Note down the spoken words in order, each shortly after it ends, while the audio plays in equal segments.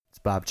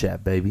Bob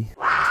Chat, baby.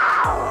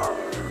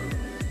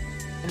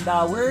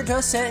 And we're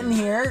just sitting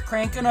here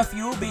cranking a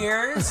few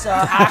beers,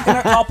 hacking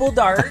a couple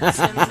darts,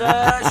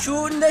 and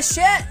shooting the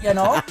shit, you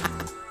know?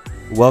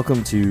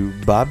 Welcome to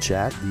Bob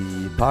Chat,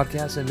 the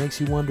podcast that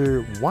makes you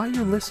wonder why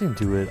you're listening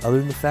to it, other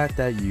than the fact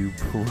that you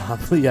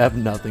probably have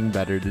nothing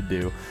better to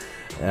do.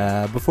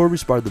 Before we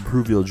start the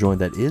proverbial joint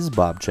that is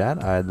Bob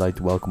Chat, I'd like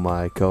to welcome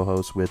my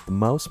co-host with the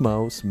most,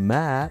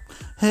 Matt.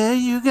 Hey,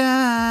 you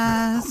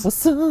guys.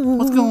 What's up?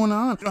 What's going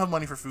on? You don't have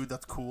money for food.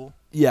 That's cool.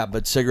 Yeah,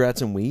 but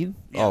cigarettes and weed?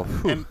 Yeah.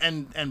 Oh,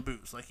 and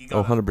booze. Like you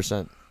gotta,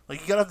 100%.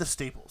 Like you gotta have the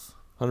staples.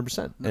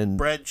 100%. And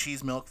bread,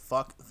 cheese, milk.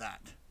 Fuck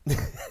that.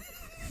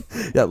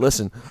 yeah,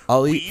 listen,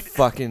 I'll eat Weed?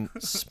 fucking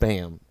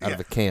Spam out of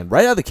a can.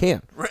 Right out of the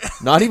can.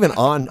 Not even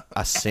on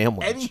a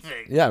sandwich.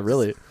 Anything. Yeah,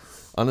 really.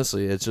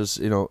 Honestly, it's just,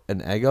 an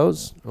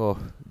Eggos. Oh,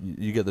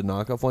 you get the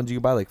knockoff ones. You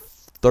can buy like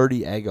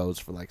 30 Eggos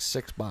for like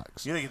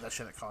 $6. You gotta get that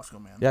shit at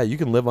Costco, man. Yeah, you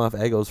can live off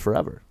Eggos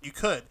forever. You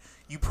could.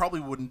 You probably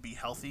wouldn't be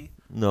healthy.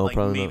 No, like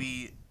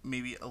probably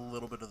maybe a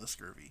little bit of the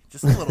scurvy.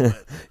 Just a little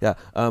bit. Yeah.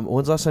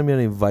 When's the last time you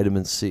had any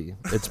vitamin C?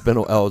 It's been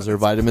is there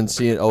vitamin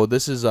C? Oh,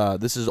 this is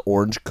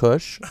Orange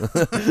Kush.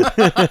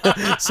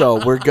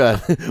 So we're good.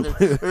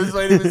 There's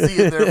vitamin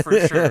C in there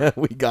for sure.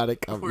 We got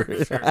it covered.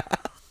 For sure.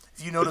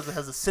 If you notice it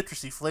has a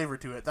citrusy flavor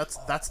to it,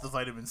 that's the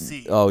vitamin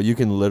C. Oh, you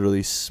can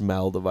literally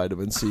smell the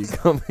vitamin C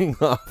coming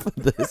off of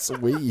this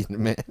weed,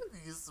 man.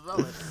 You smell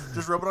it.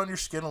 Just rub it on your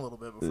skin a little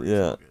bit before you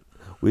Yeah. smoke it.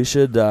 We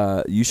should.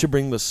 You should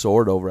bring the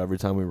sword over every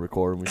time we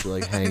record, and we should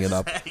like hang it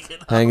up,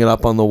 hang it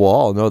up on the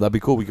wall. No, that'd be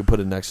cool. We could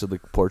put it next to the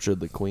portrait of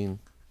the Queen.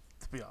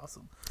 That'd be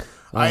awesome.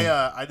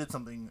 I did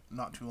something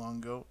not too long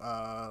ago,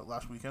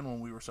 last weekend when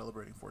we were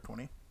celebrating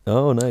 420.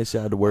 Oh, nice. Yeah,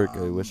 I had to work.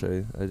 I wish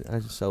I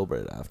just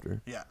celebrated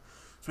after. Yeah.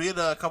 So we had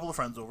a couple of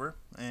friends over,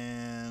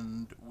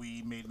 and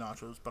we made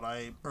nachos, but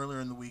I,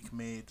 earlier in the week,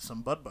 made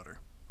some bud butter.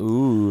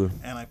 Ooh.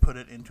 And I put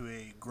it into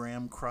a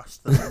graham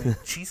crust that I made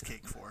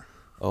cheesecake for.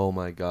 Oh,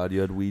 my God. You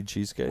had weed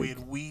cheesecake? We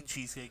had weed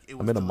cheesecake. It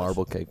was I made a delicious.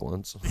 marble cake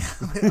once.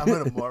 I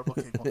made a marble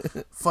cake one.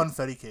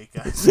 Funfetti cake,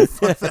 guys.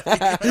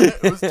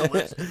 Funfetti. It was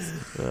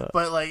delicious. Yeah.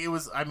 But, like,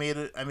 I made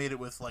it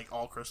with, like,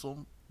 all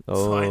crystal.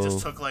 So I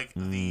just took, like,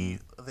 the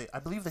I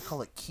believe they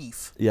call it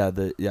keef. Yeah,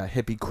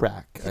 hippie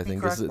crack. I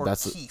think crack or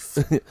that's keef.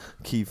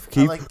 Keef.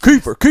 like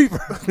Keefer.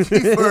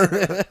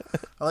 Keefer.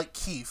 I like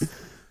keef.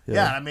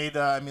 Yeah. And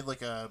I made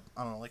like a,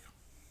 I don't know, like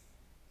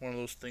one of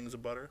those things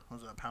of butter.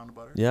 Was it a pound of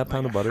butter? Yeah, like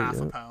pound of butter. Half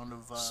yeah. a pound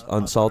of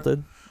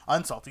unsalted.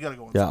 Unsalted. You gotta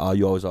go unsalted. Yeah,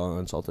 you always are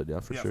unsalted.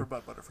 Yeah, for yeah, sure. for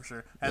butt butter for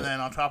sure. And then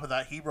on top of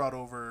that,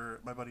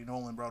 my buddy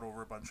Nolan brought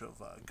over a bunch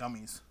of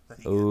gummies that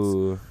he gets.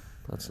 Ooh,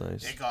 that's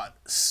nice. It got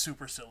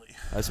super silly.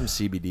 I have some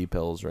CBD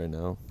pills right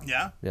now.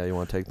 Yeah. Yeah, you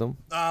want to take them?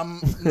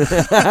 I'm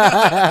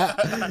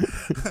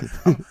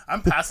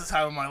past the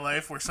time of my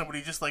life where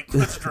somebody just like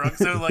puts drugs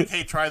in, like,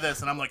 hey, try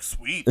this, and I'm like,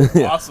 sweet,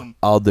 awesome.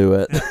 I'll do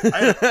it.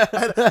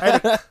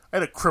 Yeah. I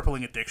had a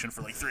crippling addiction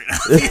for like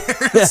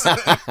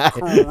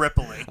 3.5 years.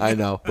 Crippling. I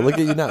know, but look at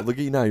you now. Look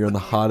at you now. You're on the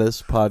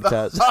hottest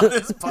podcast.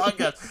 Hottest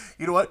podcast.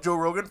 You know what, Joe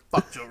Rogan?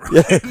 Fuck Joe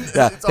Rogan.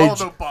 Yeah. It's all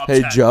about Bob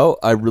Hey, Chat. Joe,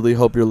 I really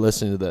hope you're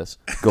listening to this.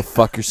 Go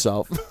fuck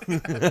yourself.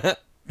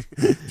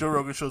 Joe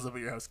Rogan shows up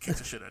at your house, kicks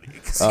the shit out of you.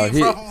 'Cause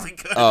he probably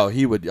could.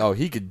 He would. Oh,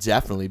 he could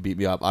definitely beat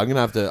me up. I'm gonna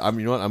have to.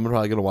 You know what? I'm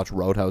probably gonna watch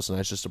Roadhouse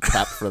tonight just to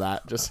prep for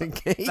that, just in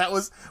case. That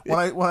was when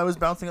I was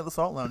bouncing at the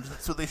Salt Lounge.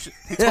 So they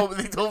told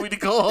me to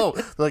go home.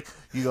 They're like,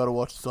 you got to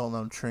watch the Salt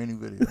Lounge training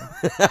video.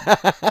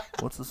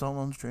 What's the Salt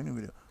Lounge training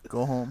video?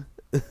 Go home,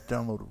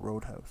 download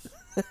Roadhouse.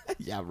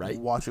 Yeah, right.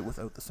 Watch it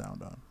without the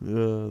sound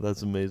on.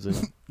 That's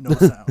amazing. No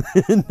sound.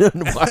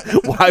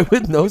 why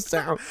with no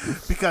sound?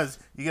 Because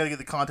you got to get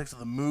the context of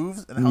the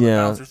moves and how the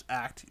bouncers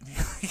act.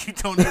 You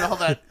don't need all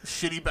that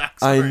shitty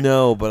backstory. I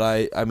know, but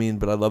I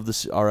love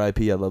this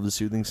R.I.P. I love the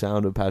soothing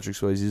sound of Patrick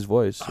Swayze's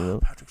voice. You know,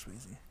 Patrick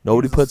Swayze.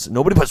 nobody puts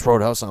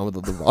Roadhouse on with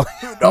the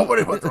volume.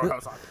 Nobody puts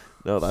Roadhouse on.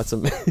 No, that's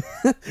amazing.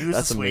 He was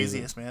That's the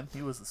amazing. Swayziest, man.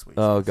 He was the Swayziest.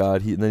 Oh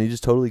God, and then he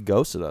just totally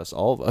ghosted us,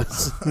 all of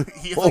us.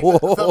 He, like,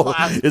 the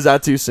last, Is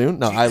that too soon?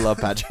 No, I love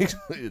Patrick.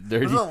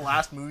 Dirty. the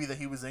last movie that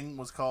he was in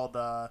was called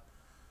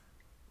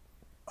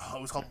it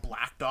was called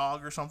Black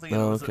Dog or something.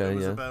 Oh, It was okay,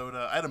 yeah. about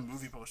I had a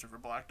movie poster for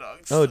Black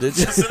Dog. Oh, did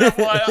you? Just an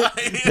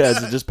FYI. Yeah,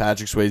 is it just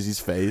Patrick Swayze's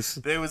face?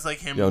 It was like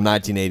him.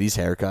 1980s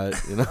haircut,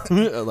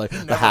 like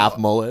the half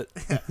will. mullet.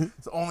 Yeah,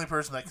 it's the only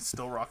person that can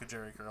still rock a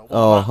Jerry curl.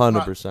 Oh, Well,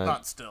 100%.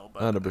 Not still,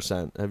 but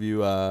 100%. Have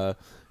you,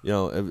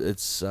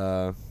 it's,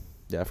 yeah,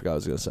 I forgot what I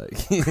was going to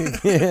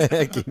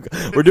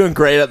say. We're doing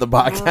great at the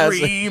podcast.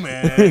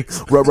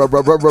 remix.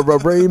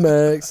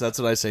 Remix. That's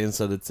what I say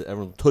instead of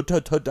everyone.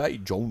 Today,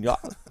 Junior.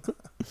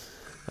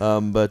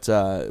 But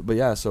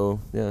yeah, so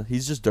yeah,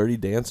 he's just dirty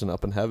dancing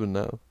up in heaven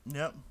now.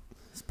 Yep,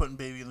 he's putting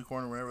baby in the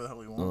corner wherever the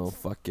hell he wants. Oh,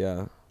 fuck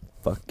yeah.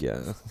 Fuck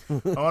yeah. I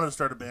wanted to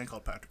start a band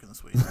called Patrick and the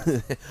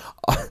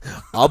Swayze.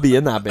 I'll be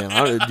in that band.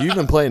 Do you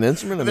even play an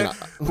instrument? I mean,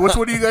 Which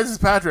one of you guys is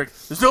Patrick?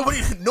 There's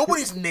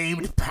nobody's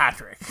named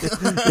Patrick.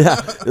 yeah.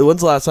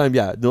 When's the last time?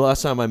 Yeah, the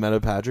last time I met a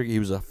Patrick, he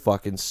was a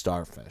fucking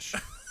starfish.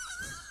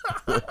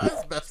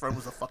 His best friend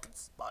was a fucking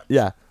sponge.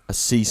 Yeah. A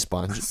sea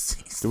sponge.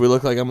 Sea Do we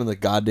look like I'm in the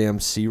goddamn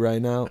sea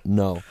right now?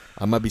 No.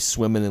 I might be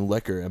swimming in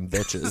liquor and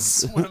bitches.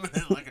 Swimming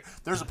in liquor.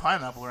 There's a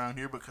pineapple around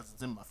here because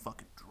it's in my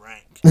fucking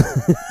drink.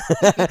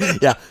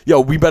 Yeah.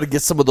 Yo, we better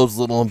get some of those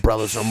little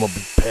umbrellas or I'm going to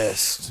be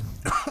pissed.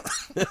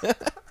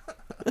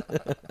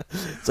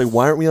 It's like,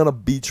 why aren't we on a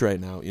beach right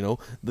now? You know,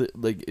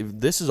 like if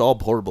this is all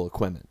portable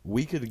equipment.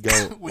 We could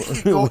go. We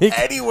could go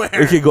anywhere.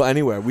 We could go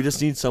anywhere. We just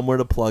need somewhere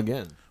to plug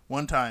in.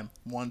 One time.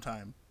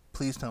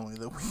 Please tell me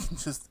that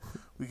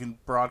we can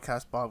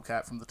broadcast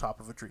Bobcat from the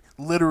top of a tree,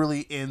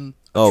 literally in.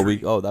 Tree.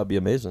 That'd be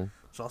amazing.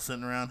 Just all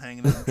sitting around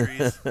hanging in the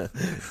trees.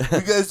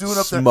 What you guys doing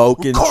up there?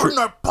 Smoking Recording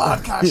our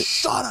podcast.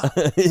 Shut up.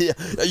 Yeah,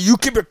 you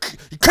keep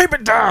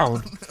it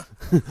down.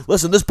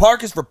 Listen, this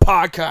park is for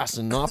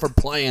podcasting, not for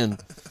playing.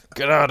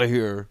 Get out of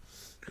here.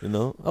 You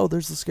know? Oh,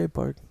 there's the skate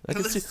park. I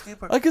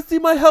can see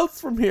my house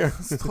from here.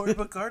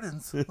 Storybook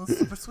Gardens. That's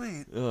super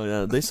sweet. Oh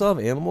yeah, they still have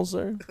animals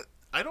there.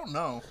 I don't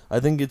know. I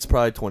think it's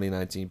probably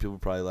 2019. People are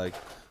probably like,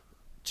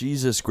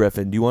 Jesus,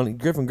 Griffin. Do you want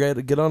Griffin?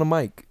 Get on a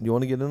mic. Do you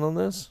want to get in on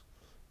this?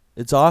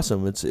 It's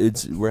awesome.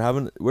 We're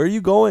having. Where are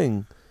you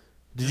going?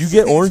 Did you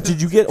get orange?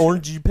 Did you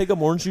pick up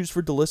orange juice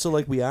for Delissa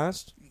like we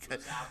asked?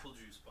 Apple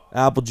juice, Bob.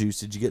 Apple juice.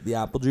 Did you get the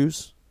apple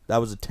juice? That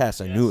was a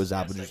test. I knew it was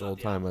apple juice the whole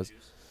time.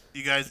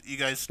 You guys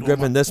stole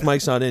Griffin, this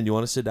mic's not in. You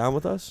want to sit down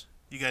with us?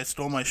 You guys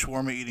stole my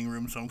shawarma eating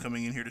room, so I'm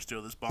coming in here to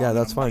steal this bomb. Yeah,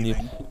 that's fine.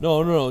 Leaving.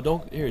 No.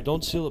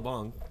 Don't steal the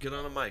bong. Get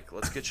on a mic.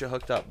 Let's get you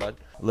hooked up, bud.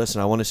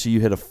 Listen, I want to see you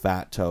hit a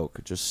fat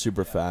toke, just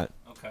super fat.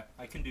 Okay,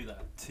 I can do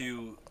that.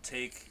 To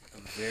take a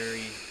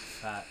very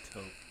fat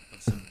toke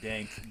of some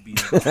dank bean.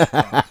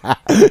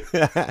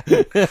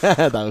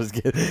 That was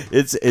good.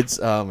 It's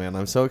oh man,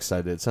 I'm so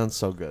excited. It sounds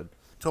so good.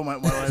 Told my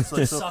wife's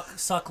like, so,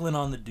 Suckling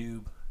on the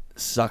doob.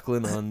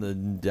 Suckling on the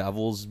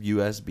devil's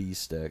USB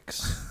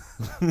sticks.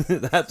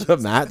 That's what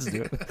Matt's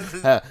doing.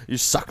 You're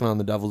sucking on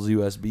the devil's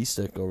USB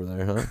stick over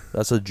there, huh?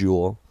 That's a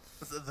jewel.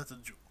 that's a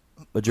jewel.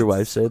 What'd your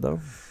wife say though?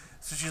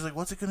 So she's like,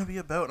 "What's it gonna be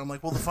about?" And I'm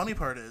like, "Well, the funny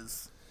part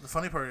is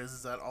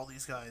that all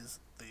these guys,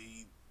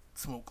 they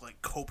smoke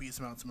like copious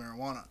amounts of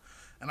marijuana,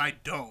 and I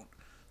don't.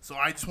 So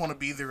I just want to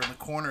be there in the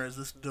corner as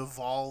this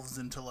devolves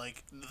into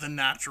like the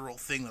natural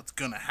thing that's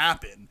gonna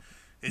happen.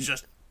 It's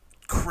just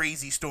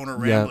crazy stoner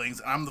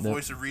ramblings. And I'm the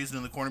voice of reason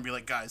in the corner, and be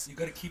like, guys, you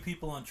got to keep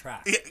people on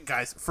track. Yeah,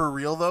 guys, for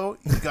real though,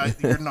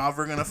 you're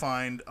never gonna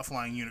find a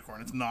flying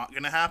unicorn. It's not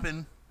gonna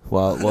happen."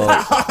 Well,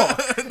 I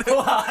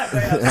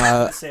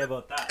have to say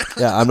about that.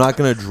 yeah, I'm not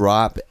gonna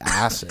drop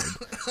acid,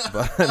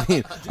 but I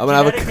mean, I'm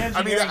gonna have a.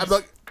 I mean, I'm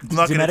not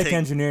gonna Genetic take.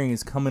 engineering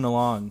is coming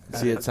along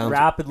at it a sounds-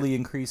 rapidly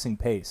increasing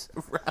pace.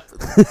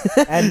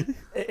 And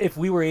if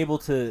we were able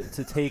to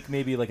take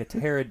maybe like a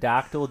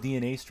pterodactyl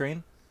DNA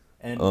strain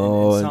and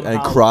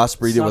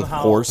crossbreed it with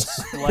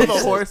horse. With a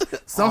horse,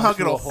 somehow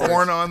get a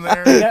horn on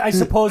there. Yeah, I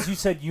suppose you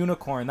said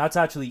unicorn. That's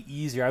actually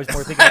easier. I was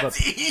more thinking about.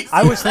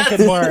 I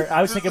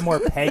was thinking more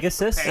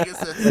Pegasus.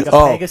 Pegasus. Like a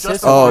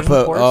Pegasus.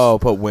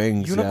 Put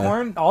wings.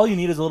 Unicorn. All you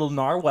need is a little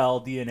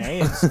narwhal DNA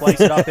and splice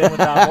it up in with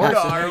that horse,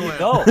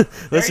 and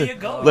there you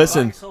go.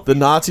 Listen, the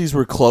Nazis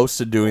were close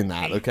to doing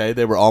that. Okay,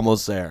 they were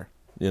almost there.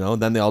 You know,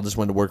 then they all just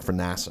went to work for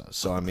NASA.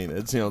 So I mean,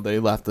 it's they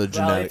left the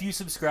genetic. Well, if you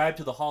subscribe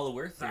to the Hollow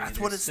Earth theory, that's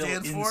what it still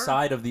stands for?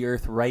 Inside of the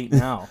Earth right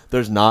now.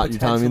 There's not. You're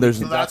telling me there's.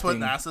 So that's what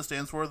NASA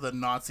stands for, the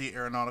Nazi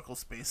Aeronautical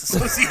Space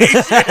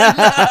Association.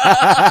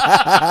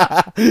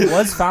 It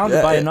was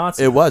founded by a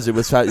Nazi. It was.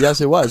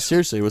 Yes, it was.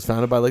 Seriously, it was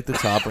founded by like the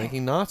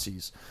top-ranking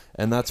Nazis,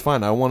 and that's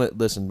fine. I want to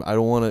listen. I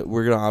don't want to.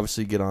 We're gonna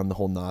obviously get on the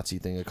whole Nazi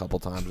thing a couple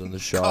times on the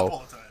show. Couple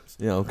of times.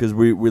 You know, because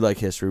we like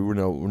history. We're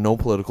no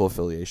political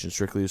affiliation,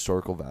 strictly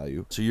historical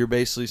value. So you're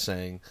basically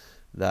saying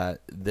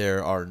that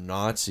there are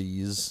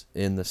Nazis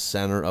in the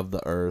center of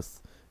the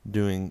earth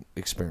doing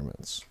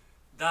experiments.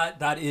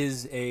 That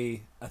is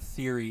a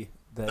theory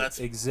that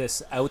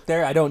exists out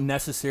there. I don't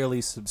necessarily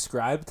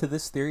subscribe to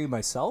this theory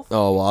myself.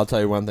 Oh, well, I'll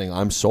tell you one thing.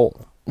 I'm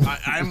sold.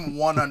 I'm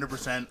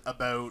 100%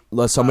 about.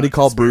 Somebody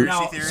call Bruce.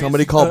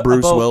 Somebody call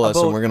Bruce Willis,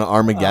 and we're gonna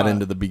Armageddon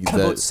to the beat.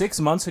 About 6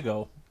 months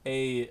ago,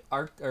 an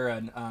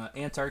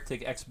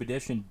Antarctic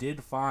expedition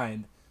did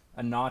find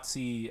a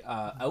Nazi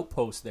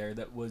outpost there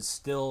that was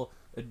still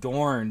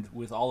adorned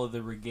with all of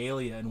the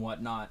regalia and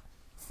whatnot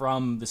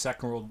from the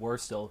Second World War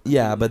still.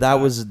 Yeah, but that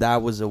was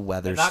a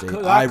weather state.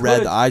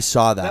 I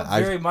saw that. That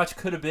very much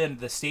could have been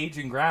the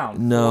staging ground.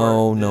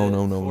 No.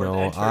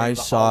 I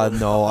saw.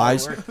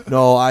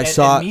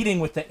 And meeting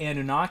with the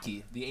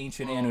Anunnaki, the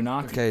ancient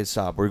Anunnaki. Okay,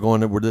 stop. We're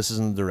going to. This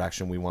isn't the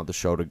direction we want the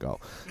show to go.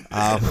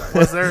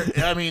 Was there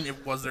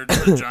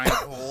just a giant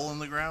hole in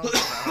the ground? Is that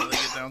how they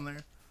get down there?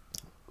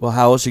 Well,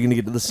 how else are you going to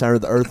get to the center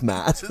of the Earth,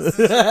 Matt?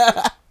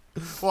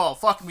 Well,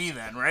 fuck me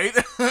then, right?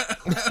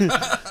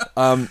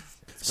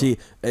 See,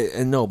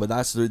 and no, but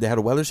they had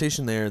a weather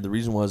station there. The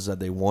reason was that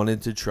they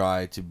wanted to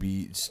try to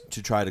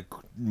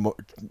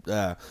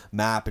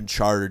map and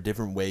charter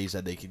different ways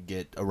that they could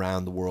get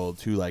around the world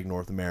to like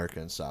North America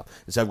and stuff.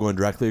 Instead of going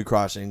directly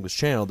across the English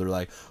Channel, they're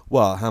like,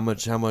 well, how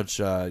much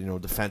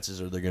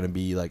defenses are there going to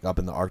be like up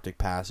in the Arctic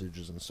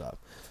passages and stuff?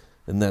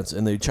 and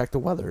they check the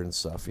weather and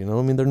stuff. You know,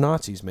 I mean, they're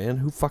Nazis, man.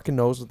 Who fucking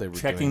knows what they were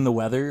Checking doing? the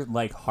weather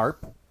like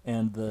HARP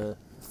and the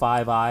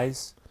Five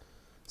Eyes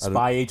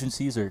spy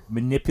agencies are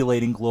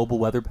manipulating global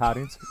weather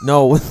patterns.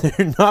 No,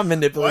 they're not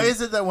manipulating. Why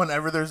is it that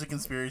whenever there's a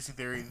conspiracy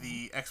theory,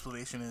 the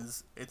explanation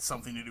is it's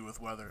something to do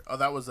with weather? Oh,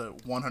 that was a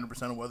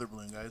 100% a weather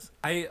balloon, guys.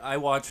 I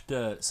watched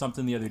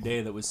something the other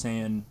day that was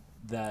saying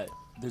that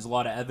there's a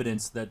lot of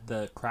evidence that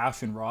the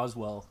crash in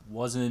Roswell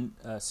wasn't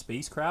a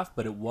spacecraft,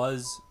 but it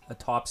was a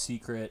top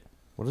secret.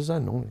 What is that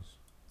noise?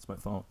 It's my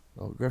phone.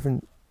 Oh,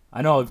 Griffin.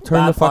 I know.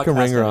 Turn the fucking podcast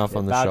ringer etiquette, off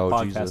on the bad show,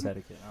 podcast Jesus.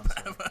 etiquette.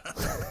 I'm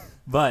sorry.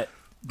 But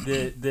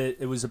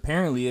it was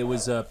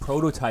a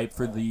prototype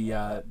for the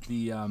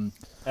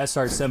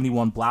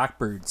SR-71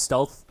 Blackbird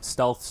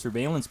stealth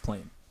surveillance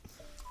plane,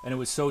 and it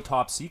was so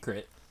top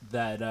secret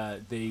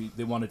that they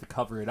wanted to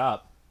cover it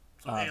up.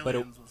 So But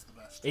aliens was the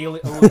best.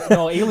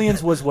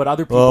 Aliens was what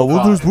other people We're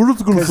thought. just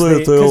going to say it's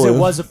Because it aliens.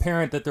 was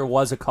apparent that there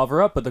was a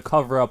cover up, but the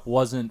cover up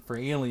wasn't for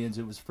aliens.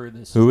 It was for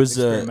this. Who was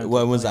experimental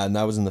when was that? plane. And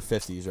that was in the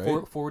 50s,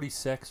 right?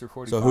 46 or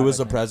 45. So who was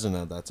I the think.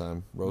 president at that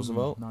time?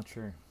 Roosevelt? Not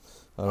sure.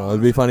 I don't know.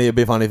 It'd be funny. It'd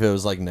be funny if it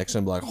was like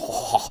Nixon, like,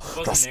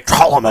 Wasn't just Nixon.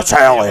 tell them it's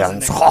Yeah, it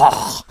wasn't aliens.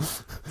 Nixon.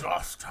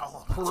 Just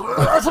tell them.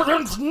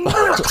 President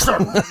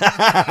Nixon.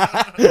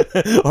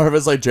 Or if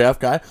it's like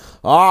JFK,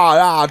 oh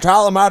yeah,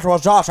 tell them it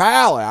was just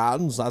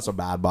aliens. That's a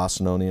bad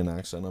Bostonian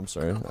accent. I'm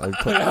sorry. Where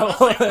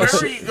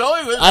were you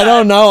going with I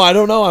don't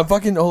know. I'm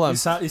fucking. Hold on.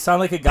 You sound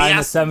like a guy in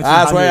the 1700s.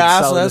 As we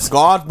ask selling this,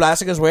 God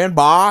blessing us, we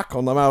embark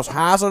on the most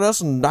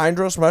hazardous and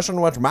dangerous mission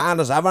which man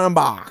has ever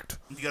embarked.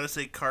 You gotta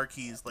say car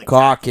keys. Like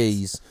Car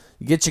keys.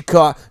 You get your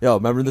car. Yo,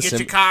 remember the Get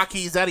your car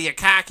keys out of your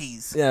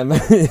khakis. Yeah, man.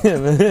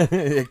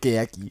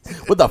 Khaki.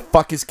 What the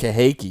fuck is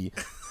kahaki?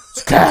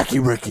 It's khaki,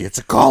 Ricky. It's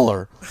a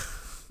color.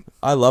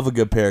 I love a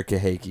good pair of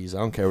kahakis. I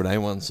don't care what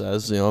anyone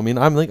says. You know, I mean,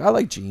 I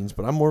like jeans,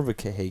 but I'm more of a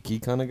kahaki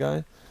kind of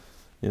guy.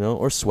 You know,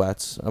 or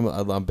sweats. I'm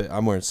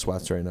wearing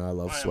sweats right now. I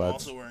love I am sweats.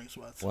 also wearing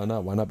sweats. Why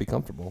not? Why not be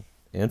comfortable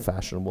and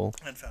fashionable?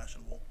 And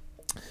fashionable.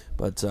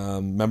 But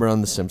remember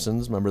on The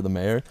Simpsons? Remember the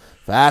mayor?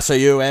 Faster,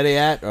 you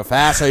idiot! Or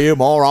faster, you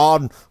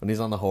moron! When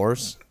he's on the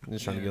horse,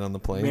 he's trying to get on the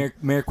plane.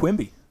 Mayor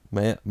Quimby.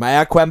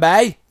 Mayor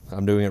Quimby.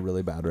 I'm doing it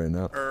really bad right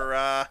now.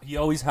 Or He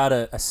always had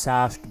a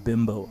sashed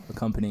bimbo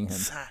accompanying him.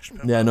 sash.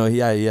 Yeah, no, he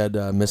had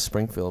Miss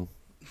Springfield,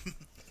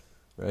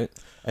 right?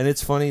 And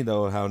it's funny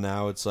though how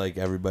now it's like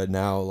everybody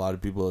now a lot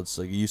of people it's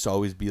like it used to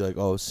always be like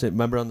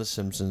remember on The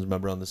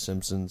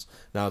Simpsons,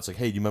 Now it's like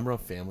hey, do you remember on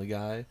Family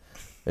Guy?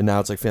 And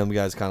now it's like Family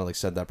Guy's kind of like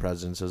set that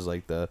precedence as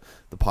like the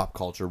pop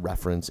culture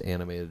reference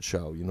animated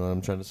show. You know what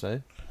I'm trying to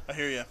say? I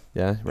hear you.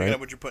 Yeah, I right. get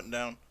what you're putting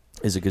down.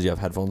 Is it because you have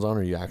headphones on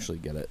or you actually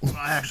get it?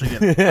 I actually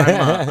get it.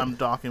 I'm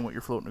docking what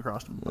you're floating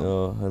across.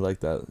 Oh, I like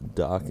that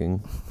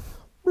docking.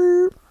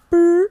 Boop,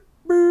 boop,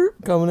 boop,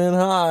 coming in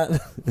hot.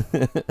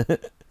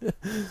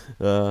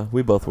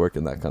 We both work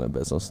in that kind of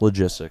business,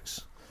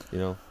 logistics. You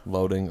know,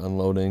 loading,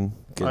 unloading.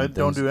 I getting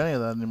don't things- do any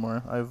of that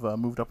anymore. I've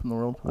moved up in the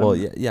world. Well,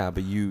 I'm- yeah,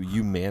 but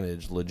you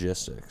manage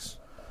logistics.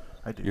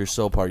 I do. You're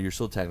still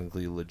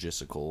technically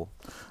logistical.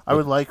 I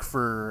would like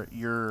for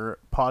your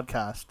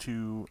podcast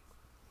to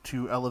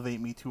elevate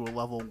me to a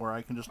level where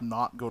I can just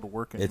not go to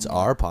work anymore. It's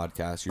our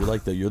podcast.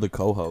 You're the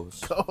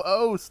co-host.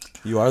 co-host.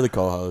 You are the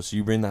co-host.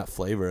 You bring that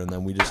flavor, and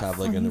then we just have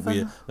like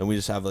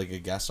a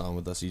guest on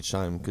with us each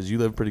time because you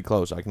live pretty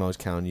close. I can always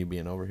count on you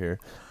being over here,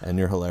 and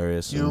you're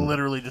hilarious. You and-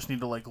 literally just need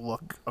to like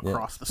look Yeah.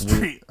 across the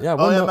street. Yeah, Oh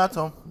well, yeah, no- Matt's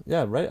home.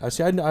 Yeah, right. I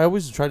see. I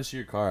always try to see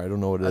your car. I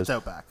don't know what it is. That's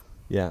out back.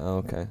 Yeah. Oh,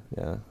 okay.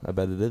 Yeah. I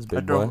bet it is, big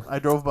I drove. boy. I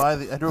drove by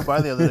the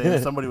other day,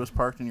 and somebody was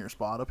parked in your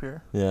spot up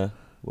here, Yeah.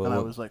 Well, and I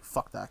what- was like,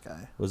 "Fuck that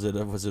guy." was it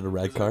a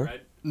red car?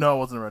 No, it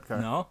wasn't a red car.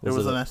 No? it Was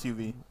was it an a-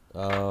 SUV.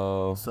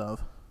 Oh, So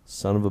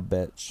son of a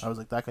bitch. I was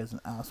like, "That guy's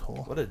an asshole."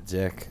 What a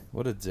dick.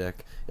 What a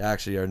dick. Yeah,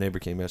 actually, our neighbor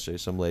came yesterday.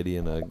 Some lady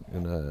in a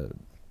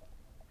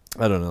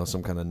I don't know,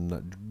 some kind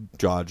of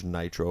Dodge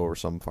Nitro or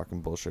some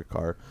fucking bullshit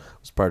car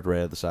was parked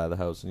right at the side of the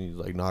house, and he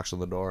like knocks on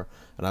the door,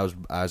 and I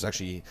was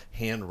actually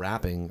hand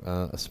wrapping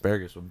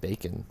asparagus with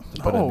bacon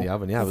to put it in the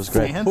oven. Yeah, it was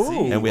great.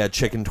 Fancy. And we had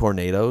chicken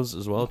tornadoes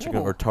as well, Ooh.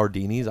 or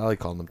tardinis. I like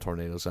calling them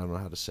tornadoes. I don't know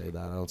how to say that.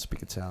 I don't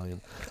speak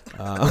Italian.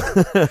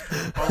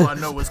 All I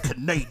know is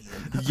Canadian.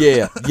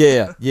 Yeah,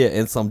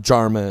 and some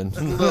German.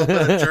 A little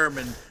bit of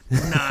German.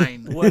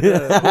 9.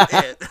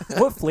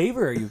 What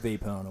flavor are you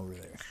vaping on over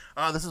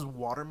there? This is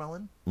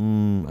watermelon.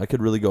 I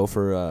could really go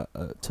for a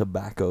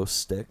tobacco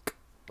stick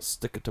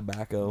of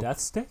tobacco. Death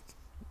stick?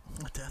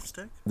 A death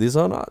stick. These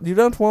are not. You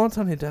don't want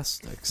any death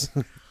sticks.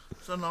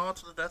 So no,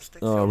 to the death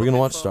stick. We're gonna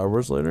watch Star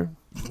Wars later.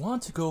 You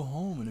want to go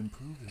home and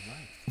improve your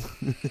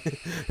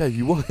life. Yeah,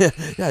 you want.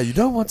 Yeah, you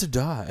don't want to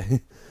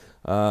die.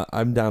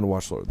 I'm down to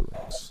watch Lord of the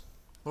Rings.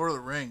 Lord of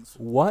the Rings.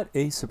 What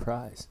a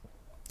surprise.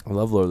 I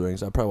love Lord of the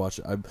Rings. I probably watch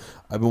it. I've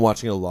been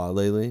watching it a lot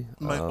lately.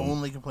 My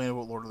only complaint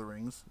about Lord of the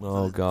Rings. is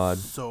Oh, that it's God.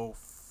 so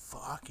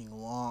fucking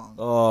long.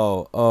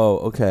 Oh,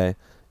 okay.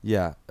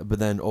 Yeah, but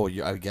then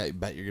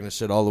bet you're gonna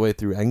sit all the way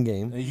through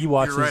Endgame. He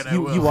watches. right, I he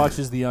will.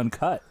 watches the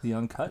uncut. The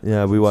uncut.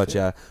 Yeah, we watch.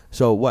 Yeah.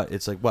 So what?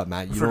 It's like what,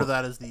 Matt? You Refer to don't.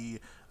 that as the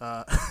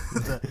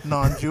the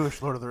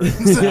non-Jewish Lord of the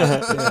Rings.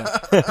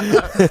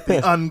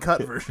 The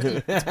uncut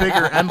version. It's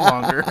bigger and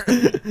longer.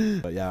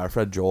 But yeah, our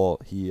friend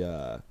Joel, he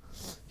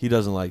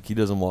doesn't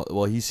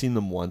well, he's seen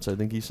them once, I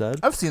think he said.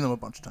 I've seen them a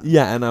bunch of times.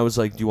 Yeah, and I was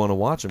like, do you want to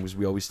watch them? Because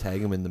we always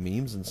tag him in the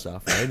memes and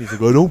stuff, right? And he's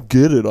like, I don't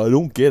get it.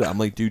 I'm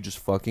like, dude, just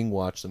fucking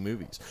watch the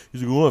movies.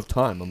 He's like, we don't have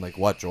time. I'm like,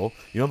 what, Joel?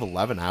 You have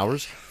 11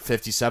 hours,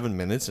 57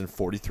 minutes, and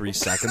 43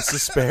 seconds to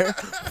spare?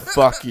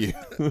 Fuck you.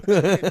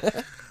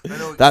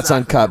 That's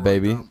uncut,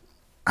 baby.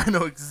 I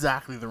know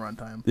exactly the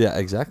runtime. Yeah,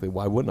 exactly.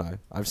 Why wouldn't I?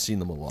 I've seen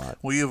them a lot.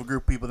 Well, you have a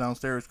group of people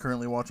downstairs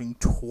currently watching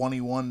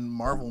 21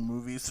 Marvel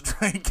movies to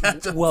try and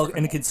catch up. Well,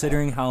 and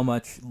considering how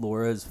much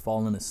Laura has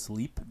fallen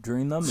asleep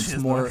during them,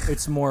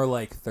 it's more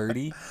like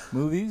 30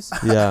 movies.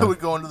 Yeah. I would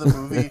go into the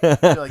movie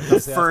like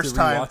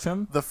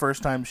the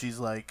first time she's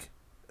like,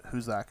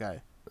 "Who's that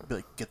guy?" I'd be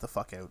like, "Get the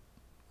fuck out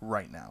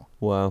right now."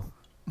 Wow.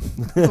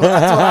 That's what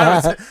I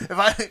would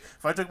say.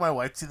 If I took my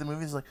wife to see the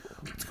movie, it's like,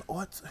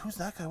 who's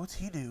that guy? What's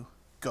he do?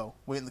 Go.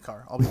 Wait in the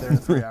car. I'll be there in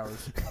 3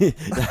 hours.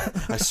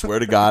 I swear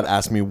to God,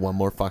 ask me one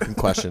more fucking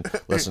question.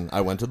 Listen,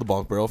 I went to the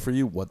bulk barrel for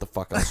you. What the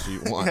fuck else do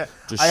you want? Yeah,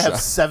 Just I have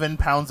 7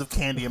 pounds of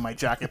candy in my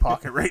jacket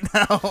pocket right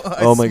now.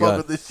 Oh my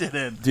God. This shit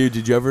in. Dude,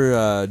 did you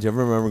ever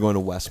remember going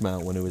to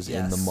Westmount when it was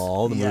in the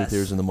mall? The movie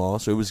theaters in the mall?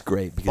 So it was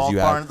great because Bulk you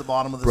Barn had at the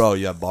bottom of the Bro,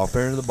 you had Bulk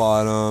Barn at the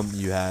bottom.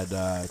 You had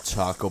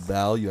Taco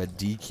Bell. You had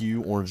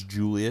DQ, Orange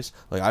Julius.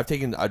 Like I've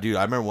taken, dude.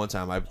 I remember one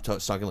time I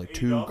stuck in like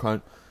 2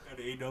 crunch.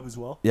 A-Dub as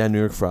well. Yeah, New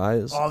York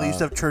fries. Oh, they used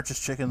to have Church's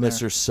chicken there.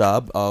 Mr.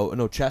 Sub. Oh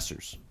no,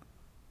 Chester's.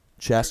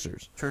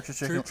 Chester's. Church's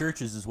chicken.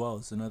 Churches as well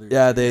is another.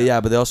 Yeah,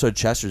 but they also had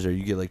Chester's there.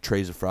 You get like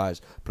trays of fries.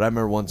 But I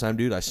remember one time,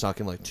 dude, I snuck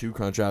in like 2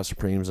 Crunchwrap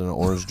Supremes and an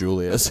Orange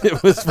Julius.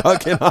 It was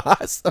fucking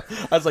awesome.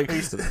 I was like,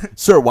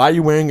 sir, why are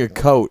you wearing a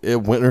coat? A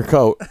winter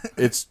coat.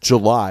 It's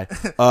July.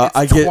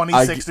 I get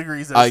 26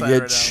 degrees outside I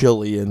get right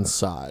chilly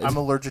inside. I'm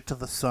allergic to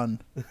the sun.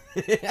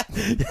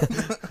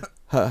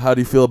 How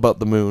do you feel about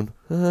the moon?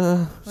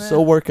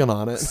 Still working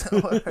on it.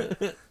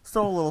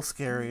 Still a little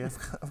scary.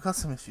 I've got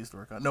some issues to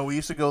work on. No, we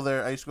used to go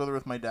there. I used to go there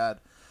with my dad,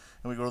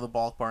 and we go to the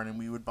Bulk Barn, and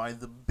we would buy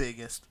the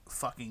biggest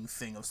fucking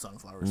thing of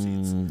sunflower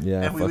seeds.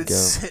 Yeah, and we would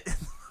sit in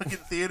the fucking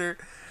theater,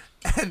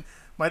 and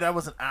my dad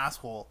was an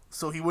asshole,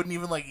 so he wouldn't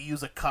even like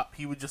use a cup.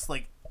 He would just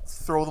like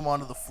throw them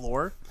onto the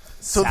floor.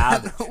 So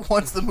then,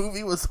 once the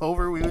movie was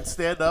over, we would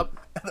stand up,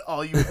 and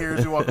all you would hear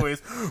as you walk away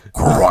is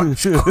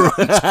crunch, crunch,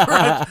 crunch.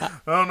 I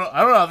don't know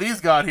how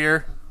these got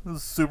here. It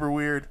was super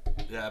weird.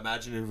 Yeah,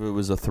 imagine if it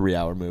was a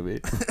 3-hour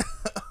movie.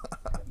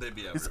 They'd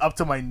be It's up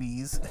to my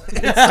knees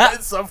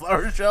inside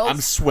sunflower shells. I'm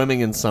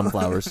swimming in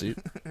sunflower seed.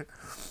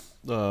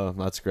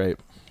 That's great.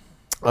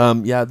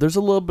 Yeah, there's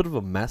a little bit of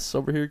a mess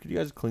over here. Could you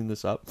guys clean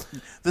this up?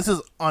 This is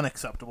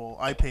unacceptable.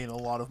 I paid a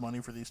lot of money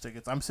for these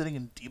tickets. I'm sitting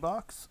in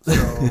D-Box,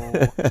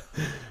 so...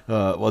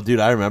 Well, dude,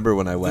 I remember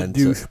when I went...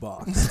 douche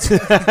box.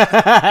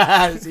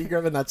 See,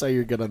 Griffin, that's how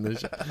you're good on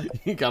this show.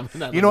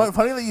 You know what?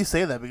 Funny that you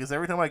say that, because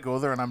every time I go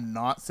there and I'm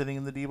not sitting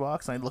in the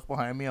D-Box, and I look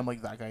behind me, I'm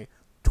like, that guy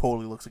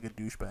totally looks like a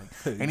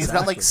douchebag. And he's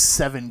got like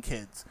 7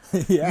 kids.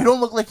 Yeah. You don't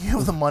look like you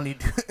have the money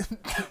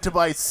to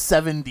buy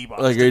 7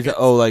 D-Box Like, tickets.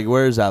 like,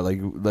 where is that?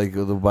 Like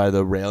by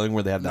the railing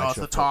where they have that No, it's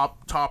show? the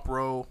top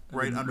row,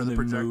 right under the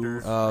projector.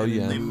 move. Oh, and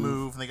yeah. They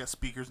move, and they got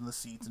speakers in the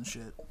seats and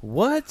shit.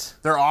 What?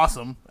 They're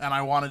awesome, and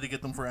I wanted to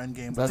get them for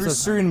Endgame. But There's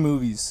certain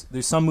movies.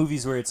 There's some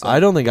movies where it's. Like, I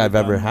don't think I've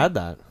ever had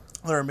that.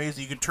 they're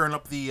amazing. You can turn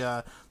up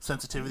the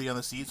sensitivity on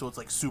the seat so it's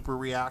like super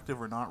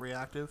reactive or not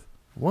reactive.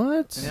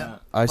 What? Yeah.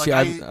 I see.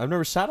 Like, I've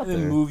never sat up They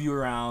there. move you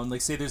around.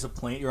 Like, say there's a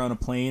plane. You're on a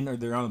plane, or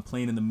they're on a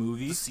plane in the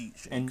movie. The seat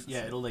shakes. And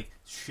yeah, it'll like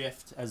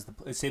shift as the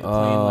say the plane.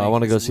 Oh, Like, I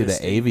want to go is see the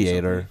listing or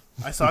Aviator.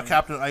 I saw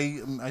Captain.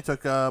 I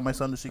took my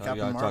son to see You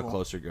Captain gotta Marvel. talk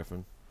closer,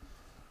 Griffin.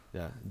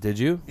 Yeah. Did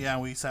you? Yeah,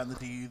 we sat in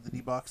the D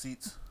box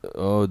seats.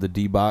 Oh, the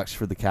D box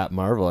for the Cap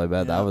Marvel. I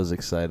bet Yeah. that was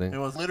exciting. It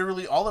was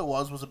literally all it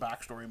was a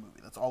backstory movie.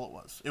 That's all it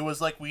was. It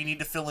was like, we need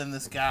to fill in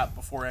this gap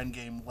before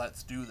Endgame.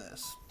 Let's do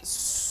this.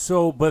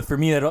 So, but for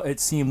me, it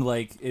seemed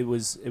like it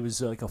was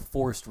like a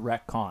forced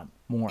retcon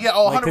more. Yeah,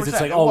 oh, Because it's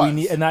 100%, like, it oh, we was.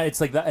 need, and that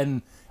it's like that,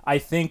 and I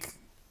think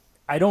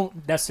I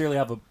don't necessarily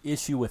have an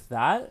issue with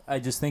that. I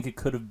just think it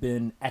could have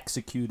been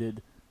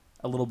executed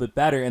a little bit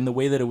better, and the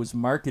way that it was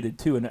marketed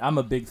too. And I'm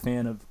a big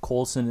fan of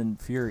Coulson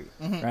and Fury,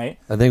 right?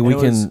 I think we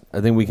And it was- can.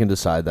 I think we can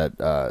decide that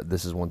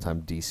this is one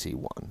time DC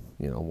won.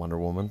 You know, Wonder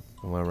Woman.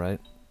 Am I right?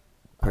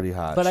 Pretty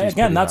hot. But She's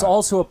again, pretty that's hot.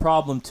 also a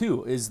problem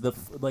too. Is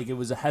like it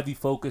was a heavy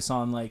focus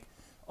on like.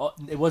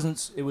 It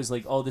wasn't. It was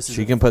like, oh, this is.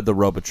 She can put the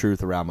rope of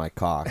truth around my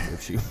cock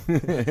if she.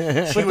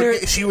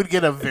 She would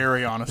get a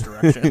very honest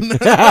direction.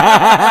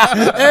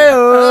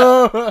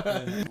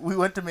 We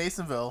went to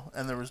Masonville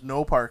and there was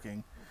no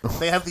parking.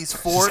 They have these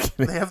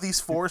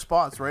four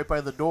spots right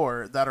by the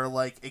door that are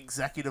like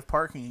executive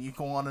parking, and you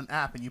go on an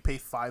app and you pay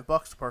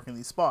 $5 to park in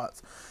these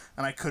spots.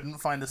 And I couldn't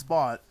find a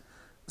spot.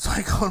 So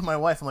I go to my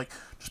wife, I'm like,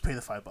 just pay the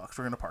 $5.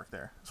 We're going to park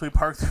there. So we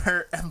park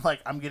there, and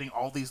like, I'm getting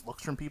all these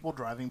looks from people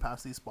driving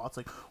past these spots.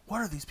 Like, what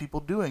are these people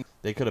doing?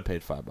 They could have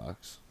paid $5.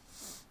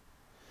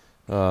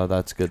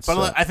 That's good But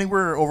stuff. I think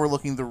we're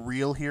overlooking the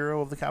real hero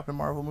of the Captain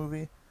Marvel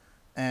movie.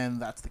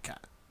 and that's the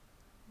cat.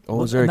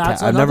 Oh, is there a And cat?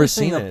 that's I've another never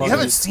thing seen that it. You bugs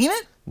haven't me. seen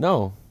it?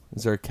 No.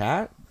 Is there a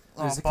cat?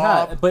 There's a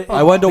Bob. cat, but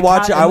I wanted to the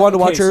watch cat- it. I wanted to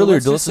watch okay, it so earlier.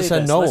 let's just Delissa say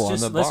said this. no Let's on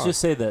just, the let's bar. just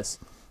say this.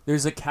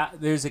 There's a cat.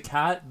 There's a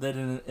cat that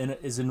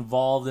is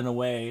involved in a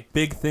way.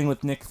 Big thing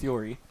with Nick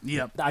Fury.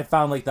 Yep. I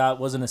found like that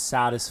wasn't a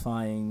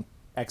satisfying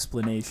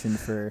explanation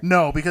for.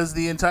 No, because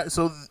the entire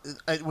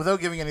without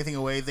giving anything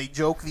away, they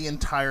joke the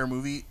entire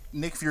movie.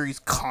 Nick Fury's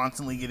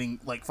constantly getting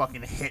like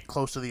fucking hit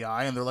close to the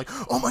eye, and they're like,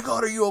 "Oh my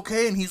god, are you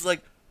okay?" And he's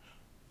like,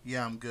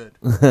 "Yeah, I'm good."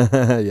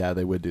 Yeah,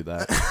 they would do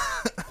that.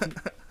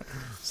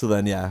 So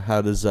then, yeah,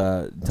 how does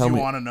Do tell you me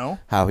want to know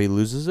how he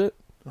loses it?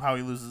 how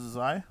he loses his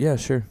eye? Yeah,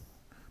 sure.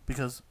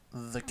 Because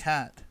the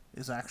cat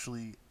is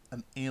actually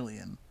an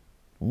alien.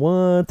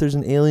 What? There's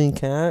an alien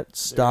cat?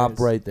 Stop is.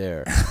 right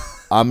there.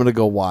 I'm gonna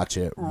go watch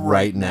it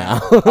right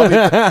now. You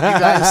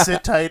guys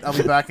sit tight. I'll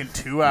be back in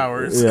 2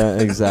 hours. Yeah,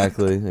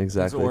 exactly, There's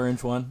exactly. the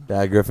orange one.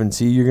 Yeah, Griffin.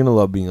 See, you're gonna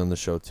love being on the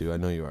show too. I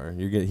know you are.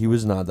 He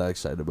was not that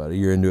excited about it.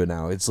 You're into it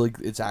now. It's like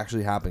it's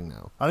actually happening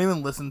now. I don't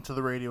even listen to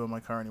the radio in my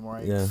car anymore.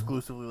 I Yeah.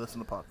 exclusively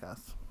listen to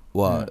podcasts.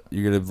 Well,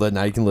 you're gonna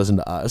now you can listen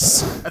to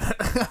us.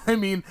 I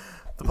mean,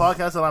 the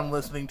podcast that I'm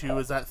listening to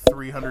is at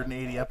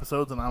 380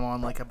 episodes, and I'm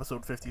on like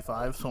episode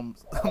 55, so I'm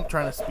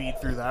trying to speed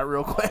through that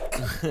real quick.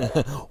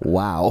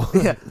 Wow.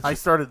 Yeah, I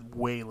started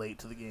way late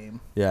to the game.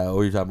 Yeah.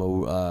 What are you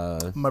talking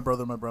about? My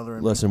brother,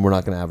 and Listen, we're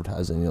not gonna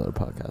advertise any other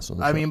podcasts on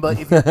the I show. mean, but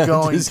if you're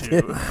going Just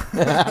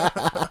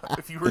to,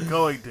 if you were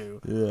going to,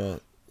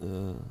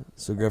 Yeah.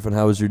 So Griffin,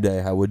 how was your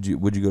day? How would you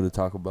go to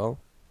Taco Bell?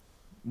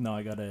 No,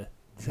 I got a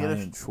He had a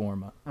giant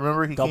shawarma.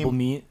 remember he Double came.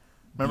 meat.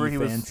 Remember beef he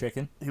was and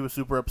chicken. he was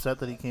super upset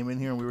that he came in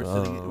here and we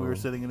were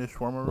sitting in his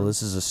shawarma room. Well,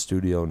 this is a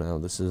studio now.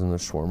 This isn't a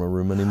shawarma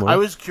room anymore. I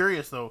was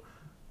curious though.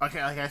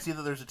 Okay, like I see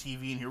that there's a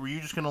TV in here. Were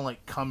you just gonna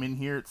like come in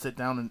here, sit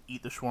down, and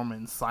eat the shawarma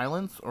in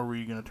silence, or were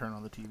you gonna turn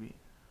on the TV?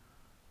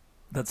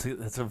 That's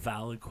a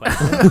valid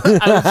question.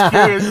 I was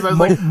curious 'cause I was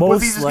like, was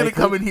Most he just gonna likely-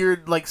 come in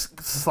here like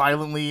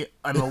silently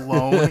and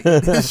alone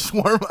eat his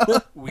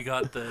shawarma? we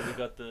got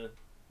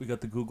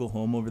the Google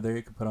Home over there.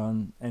 You can put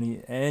on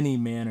any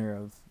manner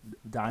of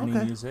dining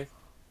Okay. music.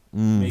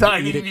 Mm. Make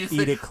Dining eat it, music.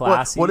 Eat it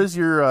classy. What is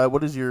your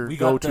We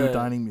got go-to the-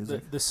 dining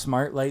music? The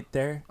smart light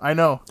there. I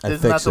know. I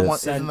Isn't that fixed the it. one?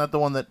 Isn't that the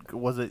one that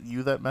was it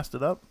you that messed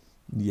it up?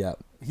 Yeah.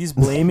 He's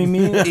blaming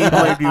me. He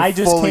blamed you I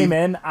just fully. came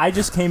in. I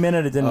just came in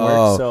and it didn't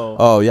work.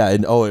 So yeah.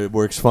 It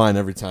works fine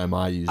every time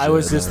I use it. I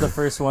was just the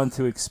first one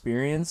to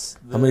experience.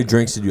 How many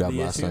drinks did you have the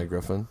last issue. night,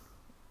 Griffin?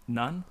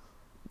 None.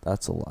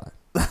 That's a lie.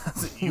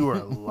 You are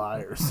a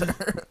liar, sir.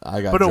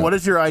 I got. But no, drunk. what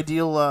is your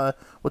ideal?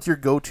 What's your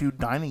go-to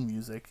dining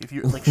music? If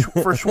you like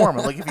for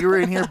shawarma, like if you were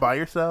in here by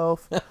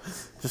yourself,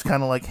 just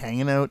kind of like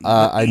hanging out.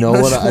 I know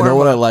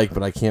what I like,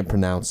 but I can't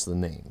pronounce the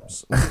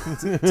names.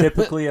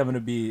 Typically, I'm gonna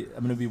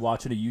be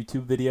watching a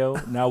YouTube video.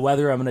 Now,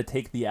 whether I'm gonna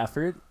take the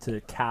effort to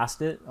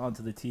cast it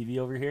onto the TV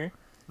over here,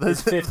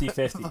 it's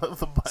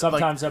 50-50.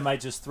 Sometimes I might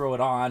just throw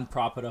it on,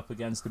 prop it up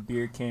against a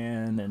beer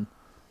can, and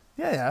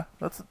Yeah,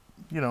 that's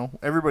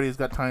everybody's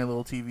got tiny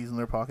little TVs in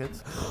their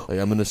pockets. Like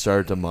I'm gonna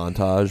start a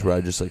montage where I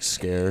just like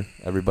scare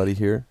everybody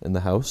here in the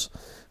house.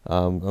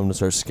 I'm gonna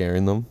start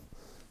scaring them,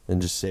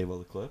 and just save all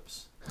the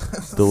clips.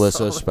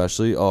 Delissa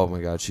especially. Oh my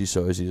god, she's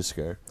so easy to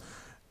scare.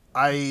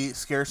 I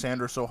scare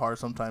Sandra so hard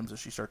sometimes that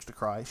she starts to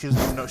cry. She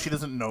doesn't even know. She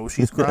doesn't know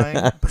she's crying,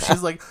 but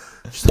she's like,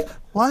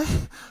 "Why?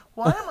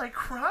 Why am I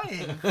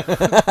crying?"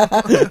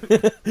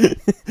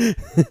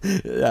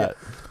 Yeah,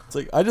 it's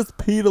like I just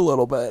peed a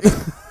little bit.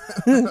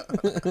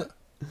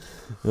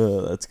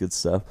 That's good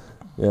stuff.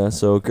 Yeah.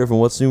 So Griffin,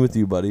 what's new with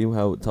you, buddy?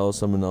 Tell us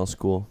something else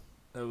cool.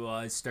 well,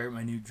 I start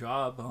my new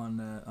job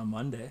on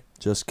Monday.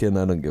 Just kidding.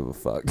 I don't give a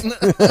fuck.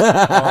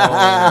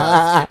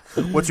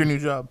 What's your new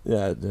job?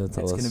 Yeah. Tell It's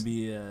us. gonna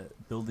be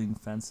building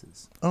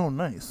fences. Oh,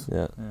 nice.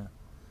 Yeah. Yeah,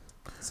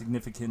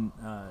 significant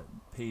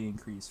pay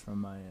increase from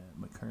my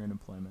current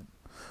employment.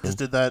 Just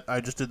did that. I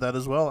just did that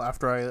as well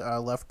after I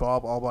left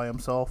Bob all by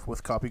himself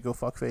with Copy Go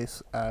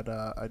Fuckface at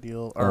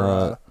Ideal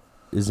or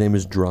His name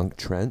is Drunk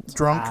Trent.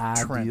 Drunk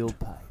Ideal Trent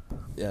pipe.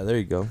 Yeah, there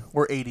you go.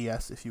 or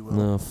ADS if you will.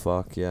 No,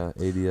 fuck yeah,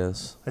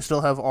 ADS. I still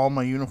have all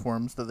my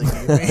uniforms that they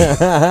gave me.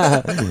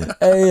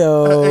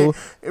 Ayo.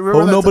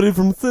 Remember Oh, that nobody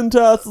from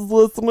Syntax is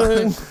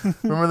listening.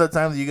 remember that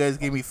time that you guys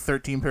gave me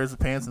 13 pairs of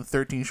pants and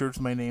 13 shirts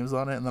with my names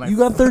on it, and then You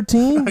got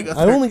 13? I got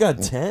I only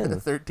got 10.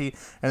 13,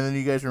 and then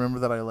you guys remember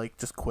that I like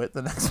just quit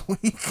the next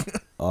week.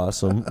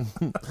 Awesome.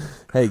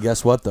 Hey,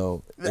 guess what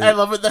though? I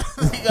love it that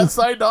he got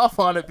signed off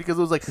on it because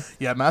it was like,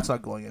 yeah, Matt's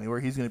not going anywhere.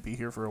 He's gonna be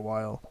here for a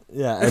while.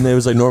 Yeah, and it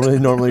was like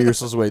normally you're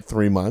supposed to wait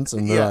 3 months,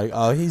 and they're Yeah. like,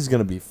 oh, he's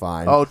gonna be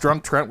fine. Oh,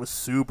 Drunk Trent was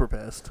super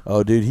pissed.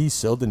 Oh, dude, he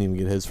still didn't even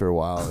get his for a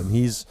while, and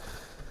he's.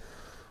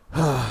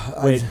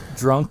 Wait,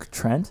 Drunk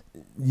Trent?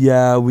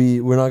 Yeah,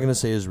 we're not gonna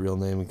say his real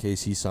name in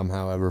case he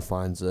somehow ever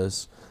finds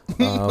this.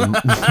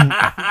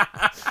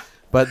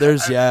 But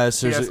there's Yes,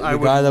 the I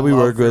would guy that we love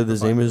work for him with. to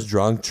His find name this. is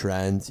Drunk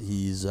Trent.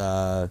 He's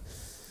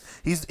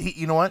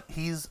You know what?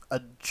 He's a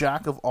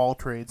jack of all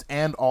trades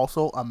and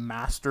also a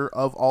master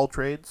of all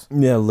trades.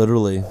 yeah,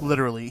 literally.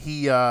 Literally,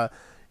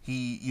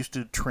 He used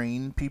to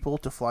train people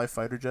to fly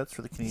fighter jets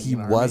for the He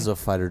Canadian Army. was a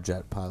fighter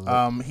jet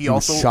pilot. He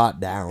was also shot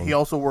down. He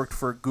also worked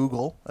for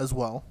Google as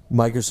well.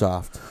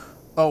 Microsoft.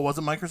 Oh, was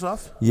it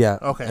Microsoft? Yeah.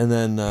 Okay. And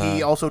then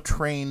He also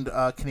trained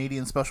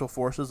Canadian Special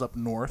Forces up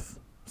north,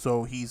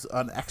 so he's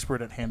an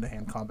expert at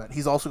hand-to-hand combat.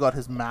 He's also got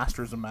his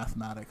master's in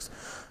mathematics,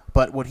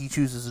 but what he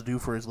chooses to do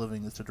for his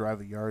living is to drive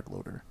a yard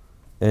loader.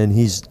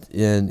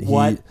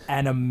 What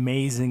an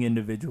amazing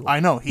individual! I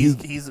know he's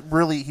kind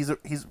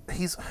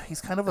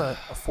of a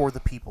for the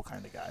people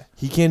kind of guy.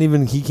 He can't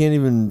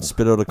even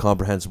spit out a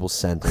comprehensible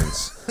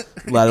sentence,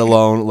 let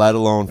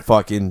alone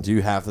fucking do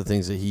half the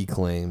things that he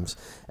claims.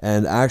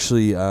 And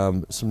actually,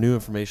 some new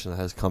information that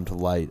has come to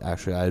light.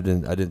 Actually, I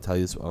didn't tell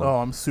you this.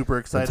 I'm super I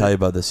excited. didn't tell you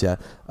about this yet.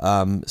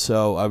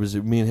 So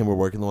me and him were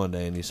working the one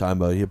day, and he's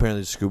talking about he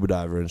apparently is a scuba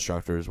diver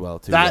instructor as well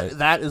too. Right?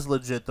 That is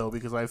legit though,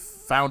 because I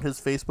found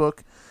his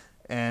Facebook.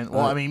 And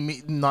I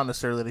mean, not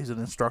necessarily that he's an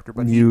instructor,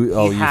 but you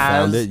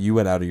found it. You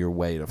went out of your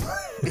way to.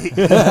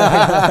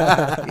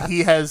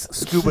 He has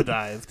scuba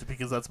dived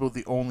because that's about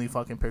the only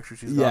fucking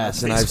pictures he's got.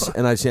 Yes, on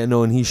Facebook. I've seen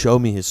and he showed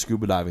me his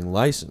scuba diving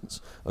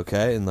license.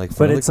 Okay, and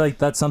but it's like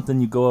that's something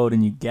you go out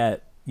and you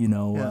get. You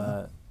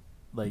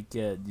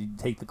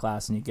take the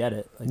class and you get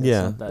it. Like,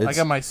 yeah, I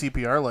got my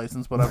CPR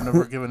license, but I've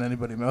never given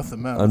anybody mouth to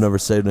mouth. I've never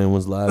saved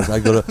anyone's lives. I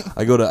go to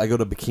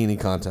bikini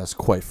contests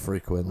quite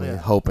frequently,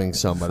 hoping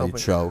somebody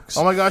chokes.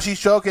 Oh my gosh, she's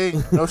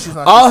choking! No, she's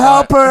not. I'll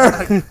help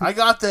her. I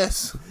got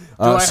this. Do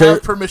I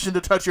have permission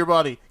to touch your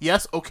body?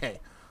 Yes.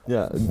 Okay.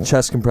 Yeah,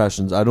 chest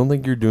compressions. I don't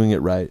think you're doing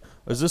it right.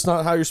 Is this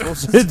not how you're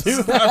supposed to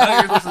do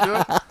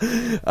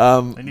it?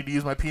 I need to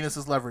use my penis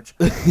as leverage.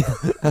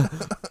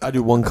 I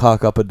do one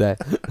cock up a day.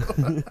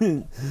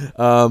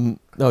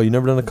 No, you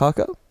never done a cock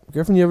up?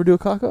 Griffin, you ever do a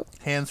cock up?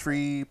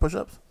 Hands-free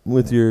push-ups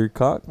with your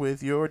cock?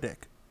 With your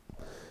dick.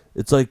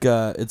 It's like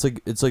a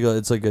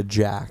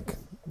jack.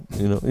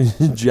 You know,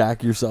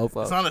 jack yourself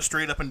up. It's not a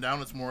straight up and down.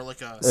 It's more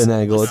like an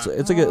angle. It's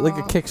like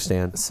a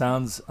kickstand.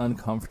 Sounds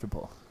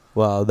uncomfortable.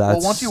 Well,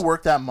 once you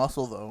work that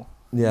muscle though,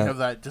 you have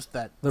that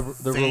the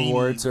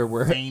rewards are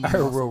worth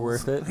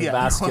it. The Yeah.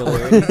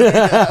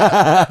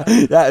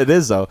 vascularity. Yeah, it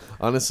is though.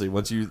 Honestly,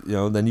 once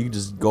then you can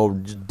just go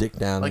dick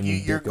down. Like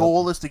your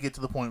goal is to get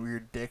to the point where your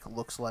dick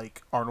looks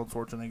like Arnold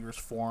Schwarzenegger's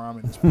forearm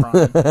in his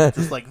prime,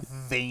 just like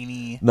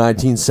veiny.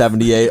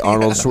 1978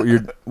 Arnold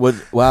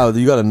Schwarzenegger. Wow,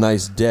 you got a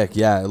nice dick.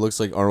 Yeah, it looks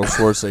like Arnold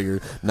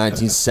Schwarzenegger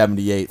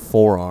 1978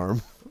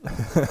 forearm.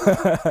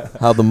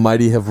 How the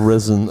mighty have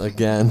risen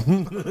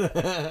again.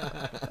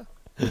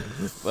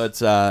 But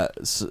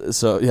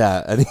so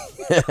yeah.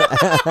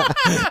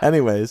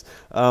 Anyways,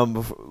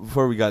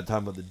 before we got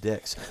time about the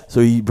dicks, so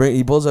he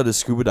pulls out his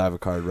scuba diver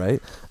card, right?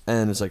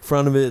 And it's like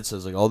front of it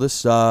says like all this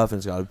stuff, and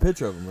it's got a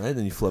picture of him, right?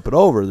 Then you flip it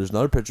over. There's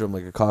another picture of him,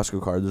 like a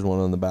Costco card. There's one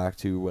on the back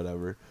too,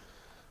 whatever.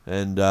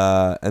 And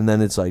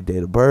then it's like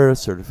date of birth,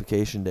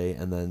 certification date,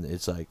 and then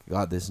it's like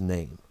got this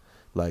name,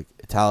 like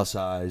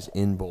italicized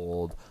in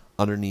bold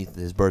underneath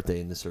his birthday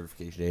and the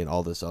certification date and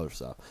all this other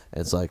stuff.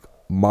 And it's like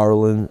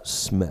Marlon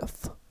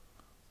Smith.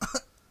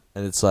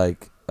 And it's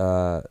like,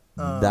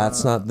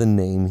 that's not the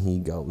name he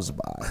goes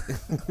by.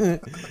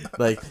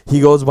 Like,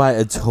 he goes by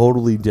a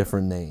totally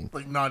different name.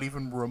 Like, not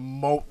even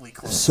remotely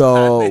close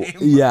so, to that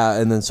name. Yeah,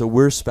 and then so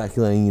we're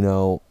speculating,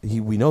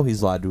 we know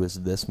he's lied to us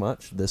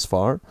this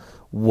far.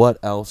 What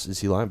else is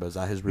he lying about? Is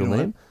that his real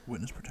name?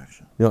 Witness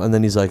protection. And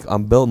then he's like,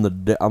 I'm going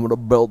to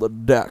build a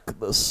deck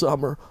this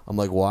summer. I'm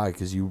like, why?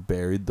 Because you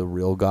buried the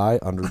real guy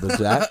under the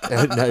deck,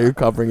 and now you're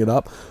covering it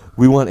up.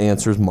 We want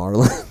answers,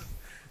 Marlon.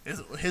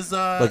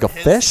 Like a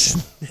fish?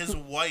 His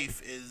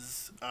wife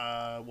is,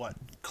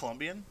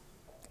 Colombian?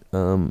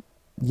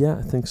 Yeah,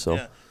 I think so.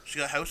 Yeah, she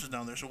got houses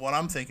down there. So what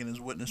I'm thinking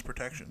is witness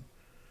protection.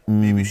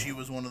 Maybe she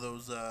was one of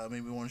those,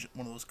 one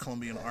of those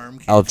Colombian arm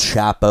kids. El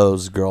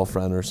Chapo's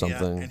girlfriend or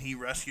something. Yeah, and he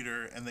rescued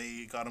her, and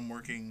they got him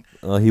working.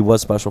 He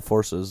was Special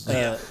Forces.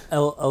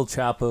 El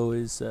Chapo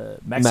is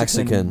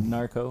Mexican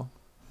narco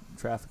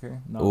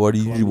trafficker.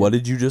 What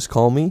did you just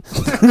call me?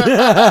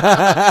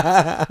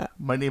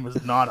 My name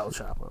is not El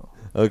Chapo.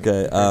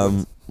 Okay.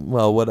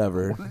 Well,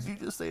 whatever. What did you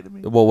just say to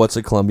me? Well, what's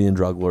a Colombian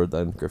drug lord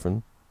then,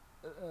 Griffin?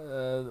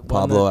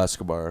 Pablo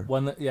Escobar.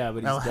 But he's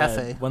El dead.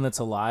 Jefe. One that's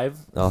alive.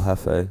 El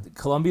Jefe.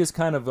 Colombia's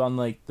kind of on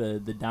like the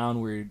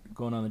downward,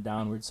 going on the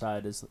downward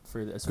side as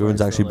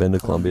Griffin's actually been to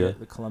Colombia.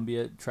 The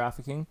Colombia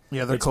trafficking.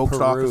 Yeah, the coke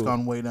stock has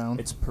gone way down.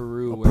 It's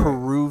Peru.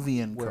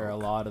 Peruvian where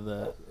coke. A lot of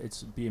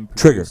it's being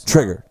produced.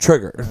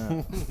 Trigger.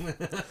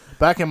 Yeah.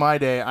 Back in my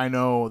day, I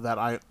know that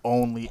I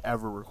only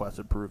ever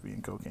requested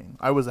Peruvian cocaine.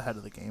 I was ahead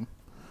of the game.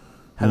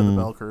 Head of the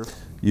bell curve.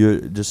 You're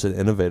just an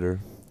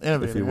innovator.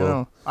 If you will. I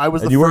know. I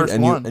was and the you first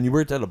worked, one. And you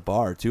worked at a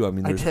bar too. I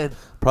mean, there's did.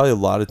 Probably a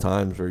lot of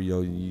times where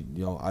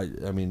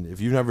I mean,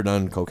 if you've never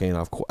done cocaine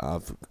off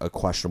a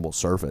questionable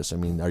surface, I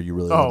mean, are you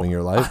really living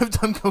your life? I've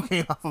done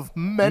cocaine off of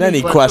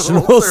many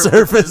questionable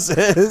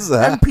surfaces,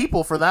 and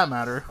people for that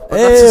matter. But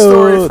that's a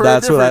story for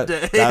a different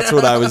day. That's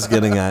what I was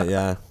getting at.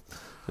 Yeah.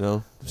 You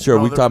know, sure,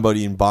 Oh, we they're- talk about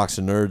eating box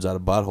of nerds out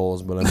of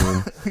buttholes, but I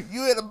mean,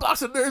 You ate a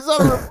box of nerds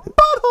out of a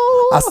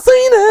butthole. I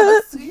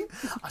seen it.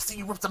 I see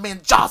you rip the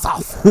man's jaws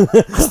off.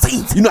 I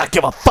seen You not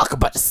give a fuck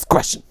about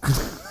discretion.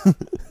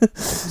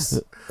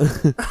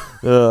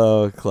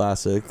 Oh,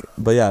 classic.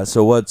 But yeah,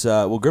 so what's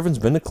well, Griffin's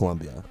been to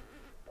Colombia,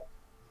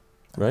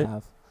 right? I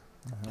have.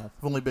 I've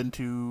only been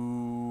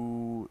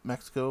to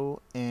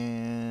Mexico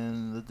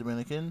and the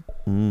Dominican.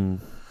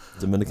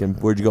 Dominican.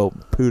 Where'd you go?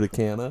 Punta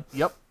Cana.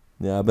 Yep.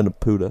 Yeah, I've been to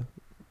Puta.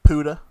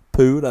 Puta.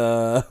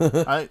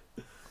 Puta.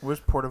 Where's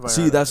Puerto Vallarta?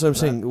 See, that's what I'm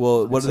saying.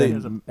 Well, what It's are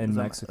they? in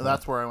Mexico.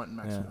 That's where I went in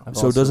Mexico. Yeah. I've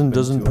So also doesn't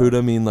been to,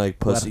 Puta mean like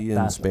pussy in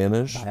Puerta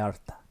Spanish?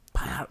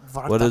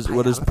 Vallarta.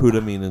 What does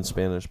Puta mean in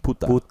Spanish?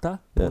 Puta. Puta?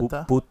 Yeah.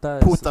 Puta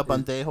Puta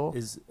bandejo.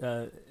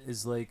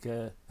 is like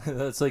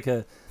that's like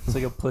a it's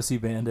like a pussy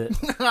bandit.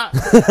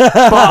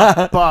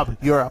 Bob,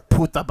 you're a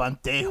puta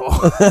bandejo.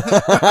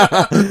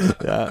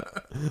 Yeah,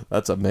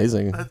 that's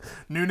amazing.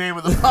 New name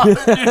of the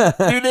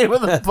new name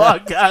of the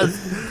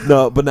podcast.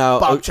 No, but now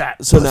Bob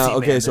Chat. So Pussy now,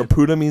 okay, so bandit.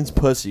 Puta means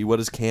pussy. What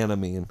does Cana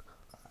mean?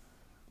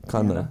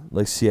 Cana, Cana?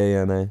 like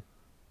CANA.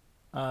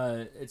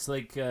 It's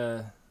like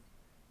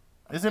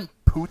Isn't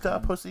puta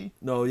pussy?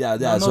 No, yeah,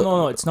 no, so,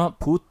 no, it's not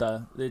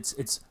puta.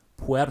 It's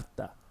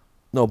puerta.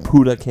 No,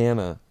 Puta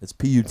Cana. It's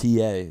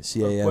PUTA I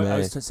CANA.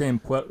 was saying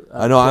puerta.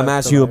 I know. I'm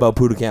asking you about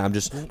Puta Cana. I'm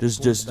just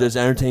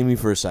entertain me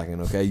for a second,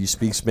 okay? You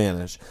speak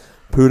Spanish.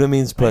 Puta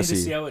means I need to see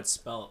pussy. how it's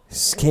spelled.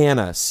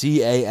 Cana,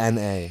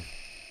 CANA.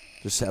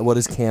 Just what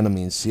does Cana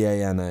mean?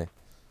 CANA.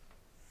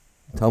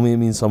 Tell me it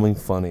means something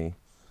funny.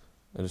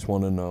 I just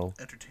want to know.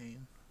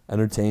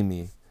 Entertain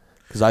me.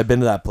 Because I've been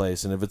to that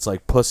place, and if it's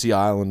like Pussy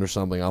Island or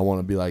something, I want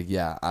to be like,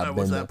 yeah, I've been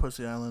What's there. that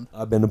Pussy Island?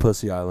 I've been to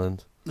Pussy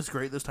Island. It's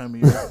great this time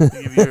of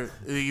year.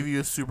 They give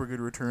you a super good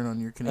return on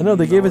your I Canadian know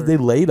they dollar.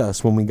 laid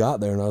us when we got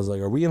there, and I was like,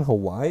 "Are we in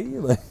Hawaii?"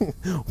 Like,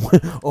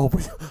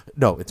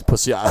 no, it's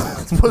Pussy Island.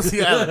 It's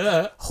Pussy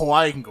Island.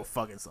 Hawaii can go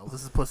fuck itself.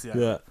 This is Pussy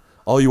Island. Yeah,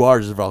 all you are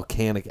is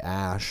volcanic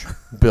ash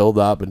build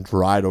up and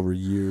dried over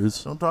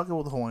years. Don't talk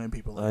about the Hawaiian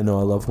people. Like I know.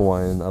 I love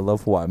Hawaiian. I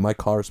love Hawaii. My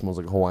car smells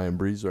like a Hawaiian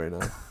breeze right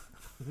now.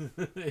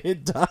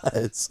 It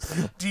does.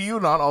 Do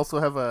you not also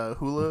have a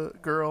hula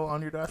girl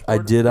on your dashboard?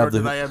 I did have or the-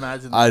 Did I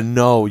imagine? I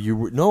know you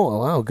were no.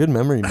 Wow, good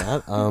memory,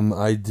 Matt.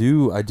 I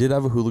did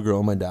have a hula girl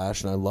on my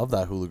dash, and I love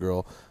that hula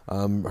girl.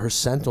 Her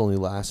scent only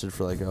lasted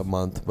for like a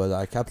month, but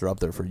I kept her up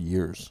there for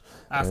years.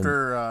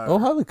 after Oh,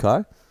 hi,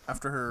 Kai.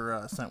 after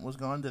her scent was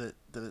gone, did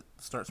it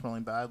start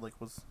smelling bad? Like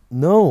was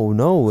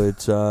No,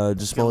 it's just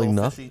Get a smelling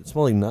little nothing. fishy? It's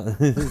smelling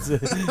nothing.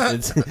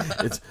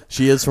 It's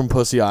she is from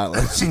Pussy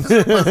Island.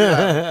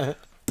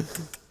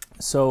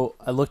 So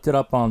I looked it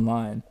up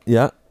online,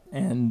 Yeah,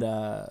 and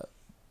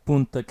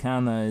Punta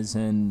Cana is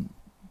in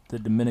the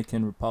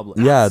Dominican Republic.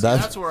 yeah. See,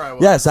 That's where I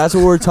was. yes. That's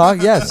what we're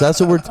talking. Yes,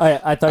 that's what we're.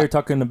 I thought you were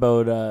talking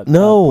about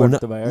No,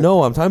 Puerto Vallarta.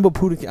 no. I'm talking about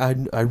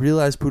Puta. I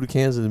realized Puta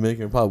Cana's in the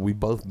Dominican Republic. We've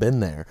both been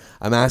there.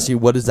 I'm asking you,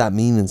 what does that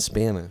mean in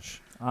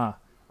Spanish?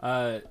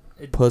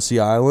 Pussy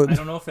I Island.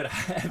 don't know if it,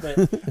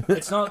 but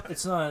it's not.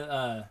 It's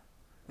not.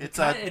 It's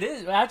It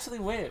is actually.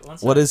 Wait, one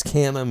second. What does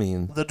Cana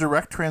mean? the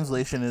direct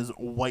translation is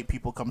white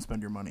people come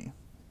spend your money.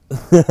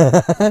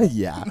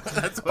 Yeah.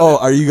 Oh,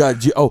 are you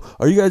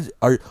guys?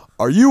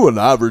 Are you an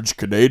average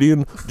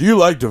Canadian? Do you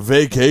like to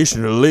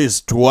vacation at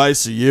least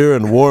twice a year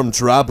in warm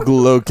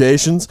tropical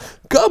locations?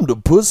 Come to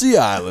Pussy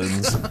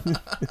Islands.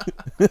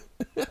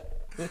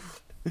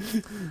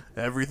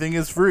 Everything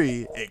is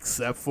free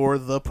except for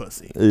the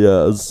pussy.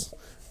 Yes.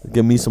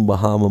 Give me some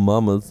Bahama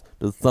Mamas.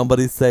 Does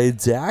somebody say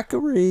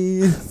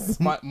daiquiris?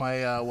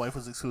 My wife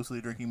was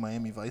exclusively drinking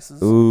Miami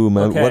Vices. Ooh,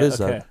 man, Okay, what is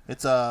okay.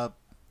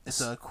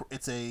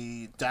 It's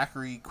a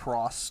daiquiri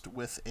crossed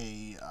with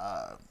a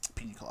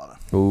pina colada.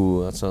 that?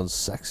 Ooh, that sounds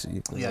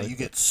sexy. I Yeah, like you it.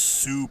 get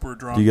super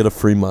drunk. Do you get a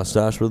free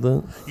mustache with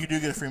it? You do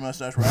get a free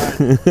mustache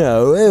ride. Yeah.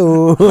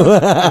 Ew.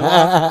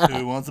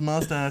 Who wants a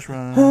mustache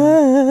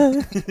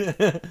ride?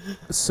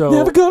 So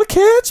Never gonna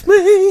catch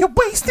me. You're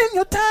wasting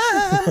your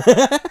time.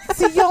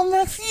 See y'all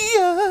next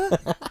year.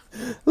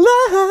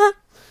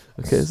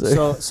 Okay,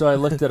 so so I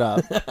looked it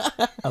up.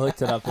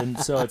 And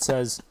so it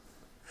says,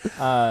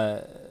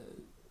 I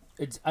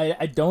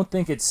don't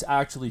think it's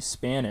actually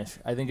Spanish.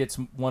 I think it's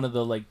one of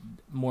the like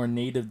more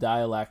native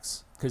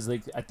dialects because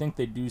like I think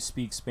they do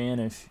speak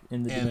Spanish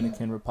in the And-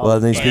 Dominican Republic. well,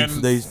 they And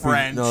speak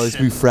French no, they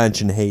speak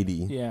French in Haiti.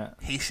 yeah.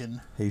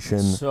 Haitian.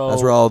 Haitian. So-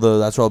 that's where all the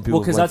people. Well,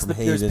 because went that's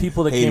from there's Haiti-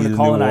 people that Haiti came to New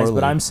colonize, but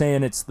Orleans. I'm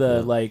saying it's the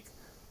Yeah. like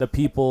the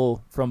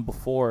people from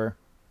before.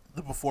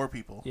 The before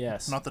people.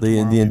 Yes. Not the the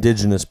tomorrow people.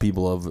 indigenous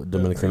people of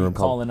Dominican Republic.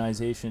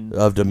 Colonization.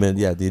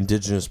 The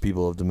indigenous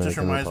people of Just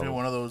Dominican reminds me Republic. of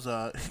one of those.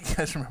 You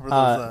guys remember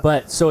those?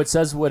 But so it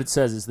says what it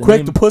says is the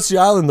Quick name. to Pussy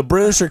Island, the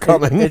British are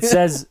coming. It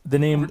says the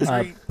name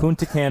Retreat.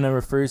 Punta Cana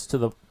refers to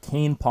the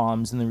cane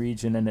palms in the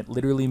region, and it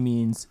literally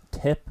means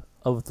tip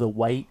of the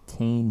white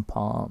cane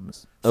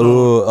palms.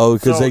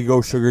 Because so- they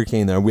go sugar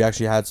cane there. We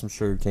actually had some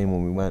sugar cane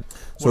when we went.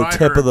 So What I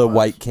tip of heard the was-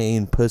 white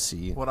cane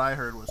pussy. What I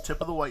heard was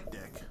tip of the white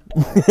dick.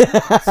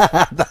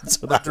 That's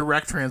the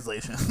direct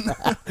translation.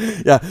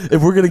 Yeah,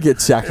 if we're gonna get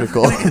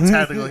technical. Get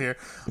tactical here.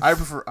 I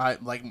prefer.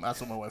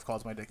 That's what my wife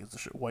calls my dick, is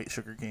the white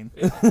sugar cane.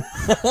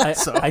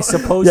 So- I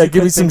suppose. Yeah, you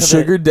give me could some think of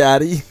it- sugar,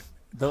 daddy.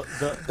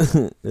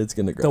 The It's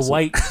gonna the gross.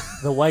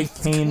 the white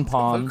cane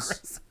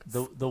palms,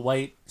 the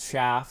white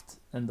shaft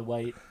and the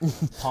white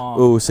palm.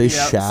 Oh, say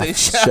Yeah, shaft. say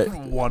shaft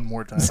one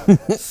more time.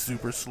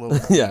 Super slow.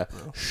 Yeah.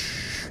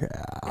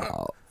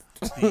 Bro.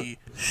 Shaft. The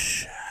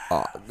shaft.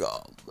 Oh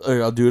god.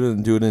 Okay, I'll do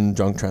it in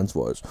Junk Trans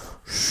voice.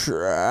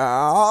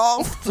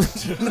 Shaft.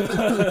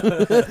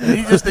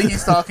 You just think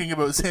he's talking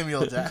about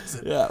Samuel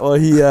Jackson. Yeah,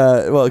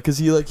 well, because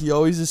he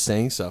always is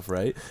saying stuff,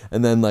 right?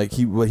 And then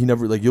he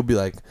never you'll be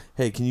like,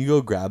 hey, can you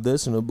go grab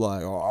this? And he'll be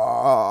like,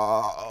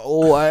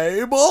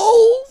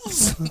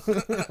 labels.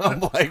 I'm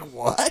like,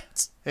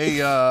 what? Hey,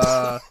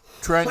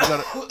 Trent,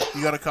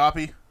 you got a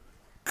copy?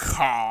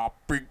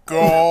 Copy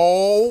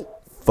go.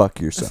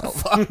 Fuck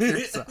yourself. Fuck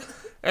yourself.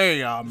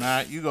 Hey,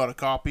 Matt, you got a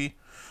copy?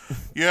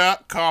 Yeah,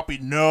 copy.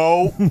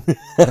 No.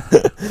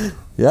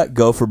 Yeah,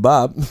 go for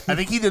Bob. I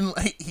think he didn't.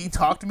 He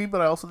talked to me,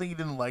 but I also think he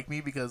didn't like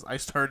me because I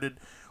started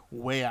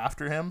way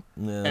after him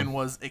Yeah. and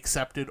was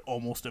accepted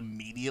almost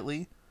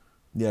immediately.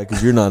 Yeah,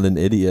 because you're not an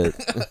idiot,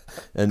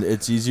 and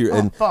it's easier,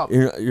 and Bob,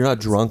 you're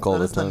not drunk all That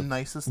the is the time.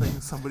 nicest thing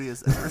somebody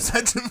has ever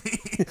said to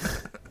me.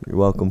 You're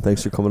welcome.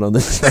 Thanks for coming on the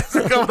show.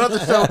 For coming on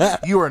the show.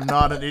 You are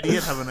not an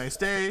idiot. Have a nice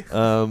day.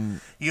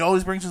 He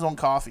always brings his own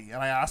coffee,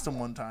 and I asked him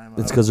one time.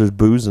 It's because there's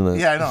booze in it.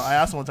 Yeah, I know. I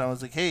asked him one time. I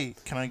was like, "Hey,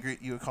 can I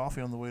get you a coffee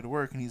on the way to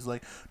work?" And he's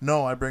like,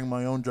 "No, I bring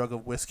my own jug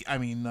of whiskey.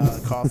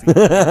 Coffee."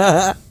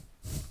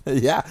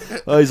 Yeah.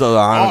 Oh, he's like,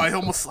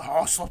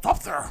 I slept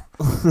up there.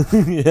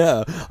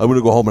 yeah. I'm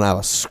gonna go home and have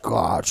a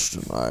scotch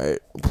tonight.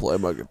 Play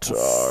my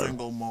guitar.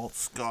 Single malt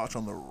scotch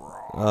on the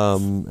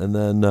rocks. And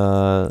then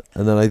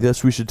I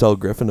guess we should tell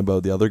Griffin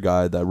about the other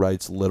guy that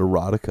writes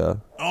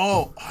Literotica.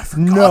 Oh, I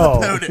forgot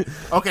about it.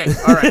 Okay,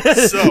 all right.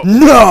 So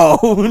No,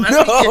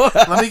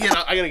 let me get.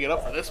 I gotta get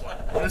up for this one.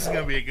 This is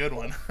gonna be a good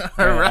one.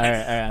 All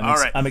right. All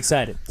right. I'm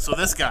excited. So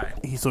this guy,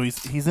 he's in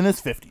his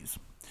 50s.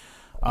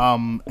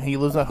 He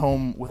lives at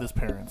home with his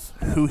parents,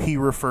 who he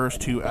refers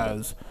to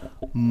as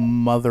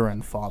mother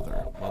and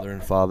father. Mother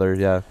and father,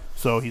 yeah.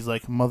 So he's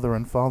like, mother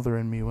and father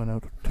and me went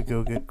out to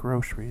go get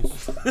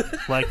groceries.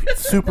 Like,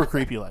 super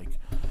creepy like.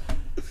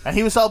 And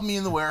he was helping me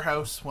in the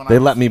warehouse when They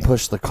let me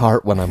push the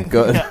cart when I'm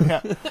good.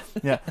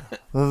 Yeah.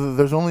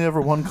 There's only ever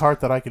one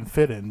cart that I can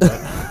fit in,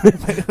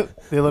 but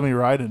they let me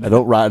ride in it.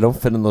 I don't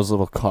fit in those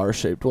little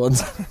car-shaped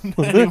ones.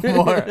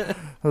 Anymore. It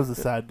was a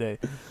sad day.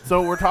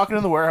 So we're talking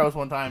in the warehouse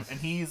one time, and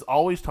he's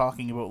always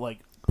talking about like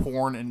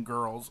porn and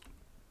girls.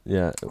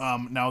 Yeah.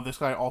 Now this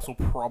guy also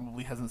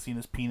probably hasn't seen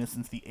his penis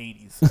since the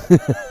 80s.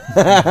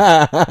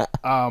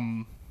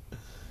 And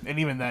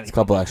even then, A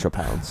couple extra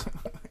pounds.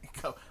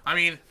 I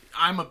mean,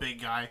 I'm a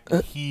big guy.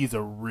 He's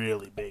a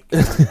really big guy.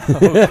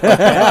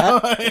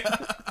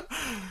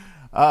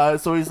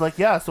 So he's like,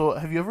 yeah. So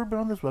have you ever been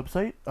on this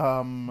website?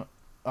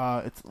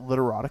 It's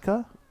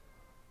Literotica.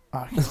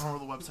 I can't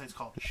remember what the website's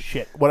called.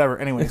 Shit. Whatever.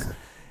 Anyways.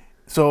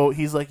 So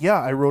he's like, yeah,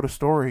 I wrote a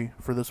story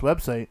for this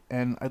website,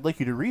 and I'd like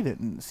you to read it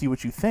and see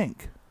what you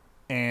think.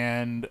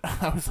 And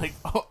I was like,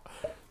 oh,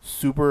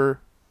 super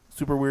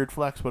weird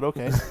flex, but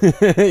okay.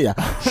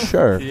 Yeah,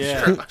 sure.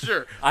 Yeah,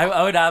 Sure.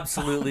 I would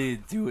absolutely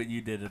do what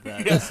you did at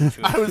that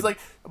situation. I was like,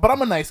 but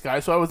I'm a nice guy,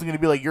 so I wasn't going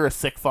to be like, you're a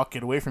sick fuck,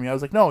 get away from me. I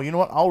was like, no, you know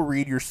what? I'll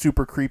read your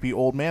super creepy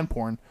old man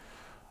porn.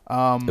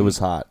 It was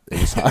hot.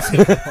 It was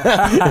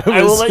hot.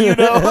 I will let you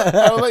know.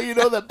 I will let you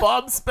know that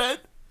Bob spent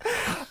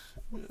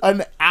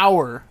an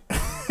hour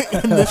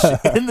in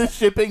the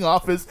shipping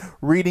office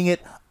reading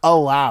it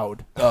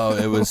aloud. Oh,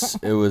 it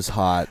was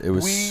hot. It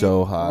was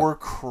so hot. We're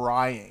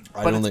crying.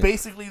 But it's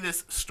basically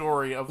this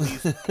story of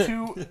these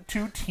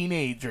two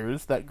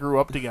teenagers that grew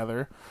up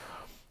together,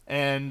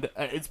 and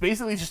it's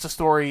basically just a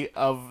story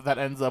of that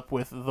ends up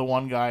with the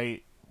one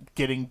guy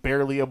getting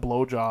barely a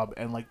blowjob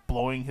and like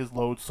blowing his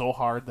load so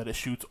hard that it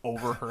shoots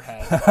over her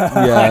head.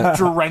 Yeah. And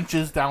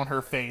drenches down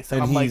her face.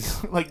 And I'm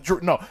he's-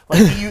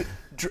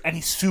 and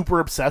he's super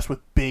obsessed with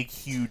big,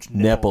 huge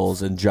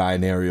Nipples and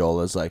giant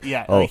areolas, like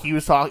Yeah, oh, like he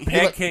was talking.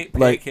 Pancake,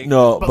 like pancake.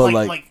 no, But,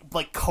 but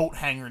like coat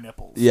hanger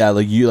nipples. yeah,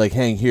 like you like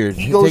hang here,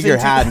 He goes take your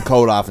into- hat and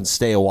coat off and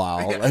stay a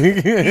while.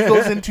 He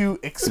goes into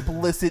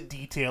explicit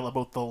detail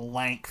about the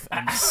length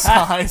and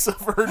size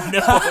of her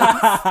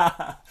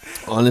nipples.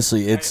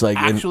 Honestly, it's like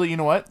Actually, you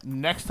know what?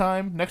 Next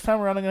time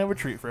around, I'm gonna have a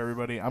treat for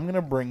everybody. I'm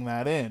gonna bring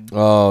that in.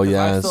 oh 'Cause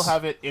yeah, I still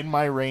have it in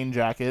my rain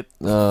jacket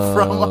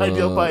from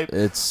Ideal Pipe,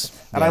 It's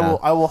and yeah.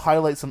 I will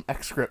highlight some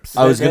excerpts.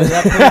 I was gonna.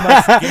 That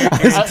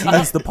pretty much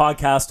guarantees the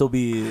podcast will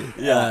be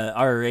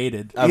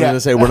R-rated. I was gonna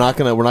say we're not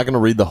gonna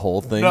read the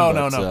whole thing. No,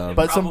 but, no. um,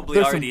 But Probably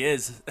there's already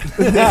is.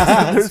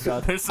 there's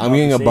some I'm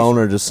getting a conversation.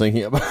 boner just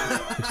thinking about.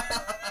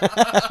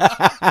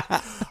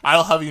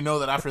 I'll have you know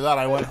that after that,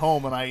 I went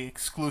home and I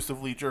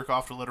exclusively jerk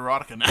off to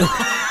Literotica now.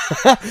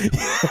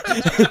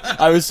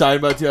 I was talking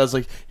about too. I was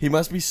like, he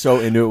must be so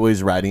into it when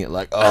he's writing it.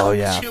 Like, oh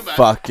yeah, Could you imagine?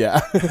 fuck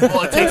yeah.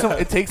 Well,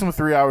 it takes him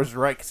 3 hours to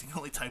write because he can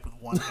only type with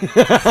one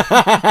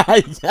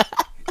hand. Yeah.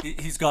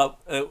 He's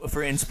got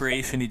for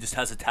inspiration. He just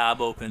has a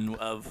tab open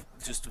of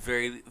just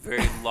very,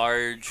 very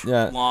large,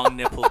 Yeah. long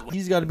nippled.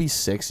 He's got to be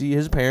 60.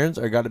 His parents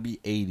are got to be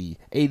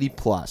 80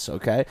 plus.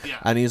 Okay, Yeah.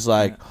 and he's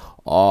like,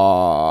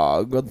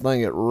 oh, good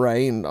thing it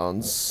rained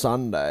on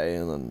Sunday.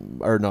 And then,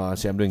 or no,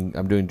 see, I'm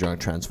doing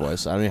drunk Trent's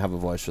voice. I don't even have a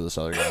voice for this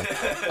other guy.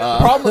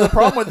 The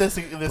problem with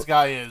this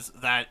guy is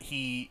that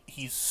he's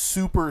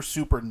super,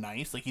 super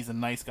nice. Like, he's a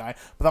nice guy.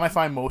 But then I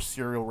find most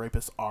serial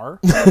rapists are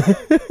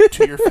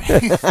to your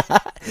face.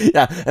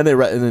 Yeah, and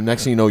and the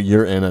next thing you know,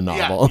 you're in a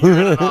novel. Yeah, you're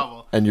in a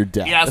novel. And you're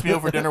dead. He asked me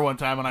over for dinner one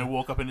time, and I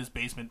woke up in his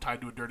basement tied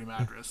to a dirty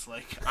mattress.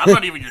 Like, I'm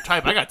not even your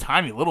type. I got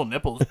tiny little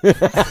nipples.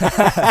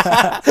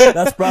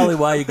 That's probably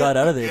why you got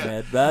out of there, Yeah.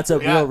 man. That's a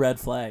Yeah. real red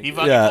flag. He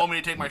fucking Yeah. told me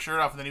to take my shirt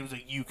off, and then he was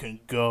like, "You can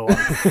go. I'm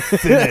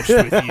finished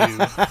with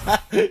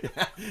you."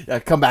 Yeah,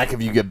 come back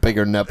if you get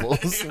bigger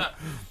nipples.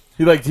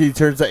 He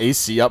turns the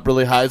AC up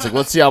really high. It's like,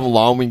 let's see how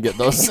long we can get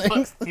those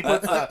things. He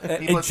puts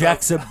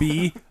Injects a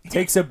bee,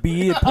 takes a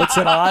bee and puts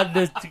it on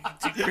to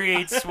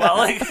create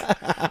swelling.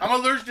 I'm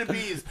allergic to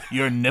bees.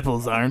 Your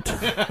nipples aren't.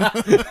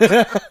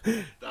 That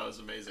was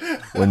amazing.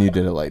 When you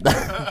did it like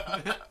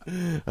that.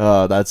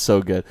 Oh, that's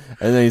so good.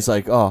 And then he's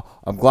like, oh,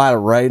 I'm glad it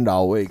rained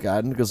all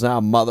weekend because now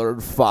mother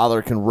and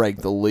father can rake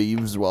the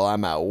leaves while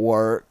I'm at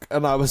work.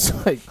 And I was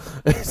like,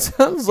 it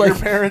sounds Your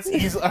like... parents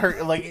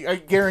are like, I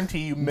guarantee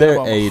you, They're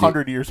minimum 80.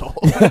 100 years old.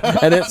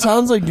 And it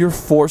sounds like you're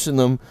forcing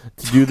them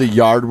to do the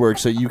yard work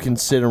so you can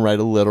sit and write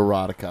a little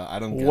erotica. I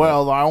don't get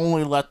Well, I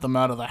only let them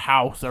out of the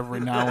house every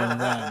now and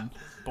then.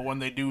 But when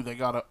they do, they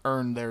gotta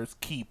earn theirs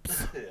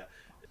keeps. it.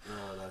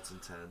 Oh, that's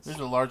intense. There's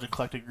a large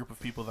eclectic group of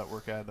people that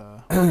work at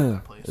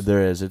that place.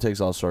 There is. It takes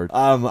all sorts.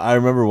 I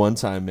remember one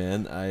time,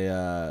 man.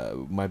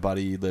 My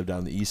buddy lived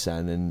down the east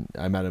end, and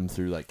I met him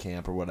through like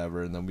camp or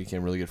whatever, and then we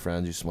became really good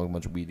friends. We smoked a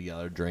bunch of weed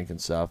together, drink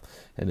and stuff.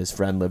 And his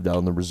friend lived out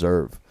in the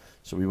reserve,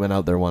 so we went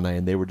out there one night,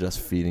 and they were just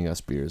feeding us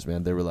beers,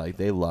 man. They were like,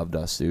 they loved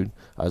us, dude.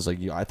 I was like,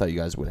 I thought you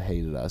guys would have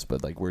hated us,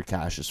 but like we're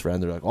Cash's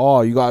friend. They're like,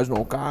 oh, you guys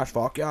know Cash?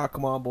 Fuck yeah,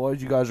 come on,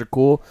 boys, you guys are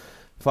cool.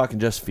 Fucking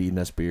just feeding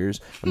us beers.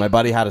 And my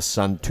buddy had a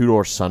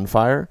two-door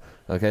Sunfire.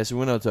 Okay, so we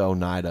went out to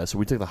Oneida, so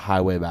we took the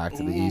highway back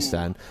to the east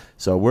end.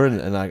 So we're in,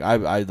 and like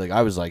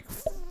I was like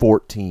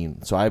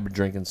 14, so I've been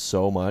drinking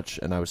so much,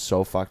 and I was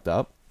so fucked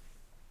up.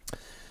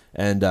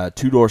 And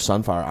two-door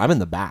Sunfire, I'm in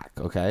the back.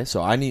 Okay,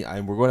 so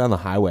we're going down the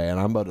highway, and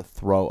I'm about to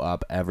throw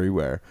up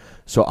everywhere.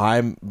 So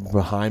I'm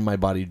behind my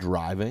buddy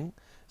driving.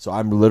 So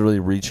I'm literally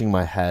reaching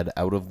my head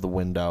out of the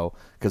window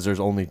because there's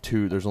only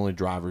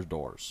driver's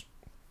doors.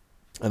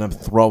 And I'm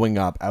throwing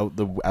up out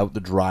the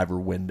driver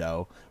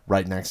window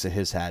right next to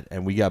his head.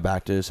 And we got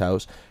back to his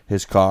house,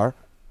 his car,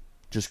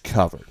 just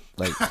covered.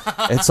 Like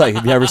it's like,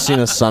 have you ever seen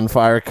a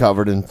Sunfire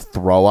covered in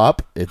throw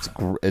up? It's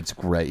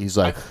great. He's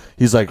like,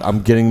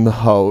 I'm getting the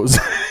hose.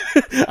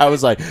 I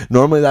was like,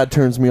 normally that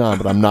turns me on,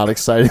 but I'm not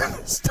excited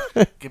this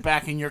time. Get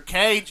back in your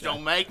cage.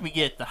 Don't make me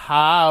get the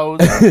house.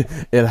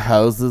 It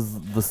houses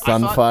the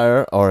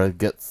Sunfire, or it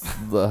gets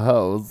the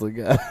hose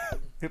again.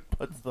 It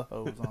puts the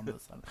hose on the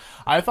sun.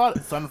 I thought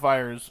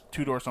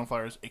two-door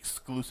Sunfires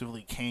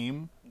exclusively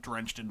came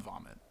drenched in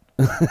vomit.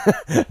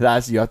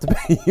 That's you have to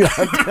pay.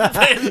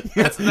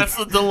 That's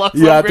the deluxe.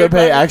 You have to upgrade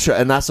pay package. extra,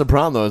 and that's the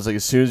problem though. It's like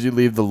as soon as you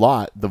leave the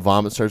lot, the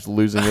vomit starts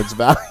losing its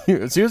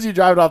value. As soon as you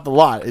drive it off the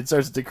lot, it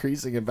starts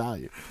decreasing in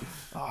value.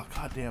 Oh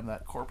goddamn,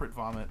 that corporate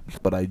vomit.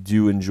 But I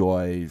do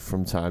enjoy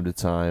from time to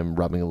time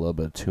rubbing a little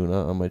bit of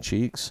tuna on my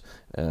cheeks,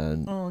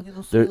 and Oh, get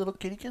those There- sweet little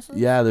kitty kisses.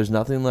 yeah, there's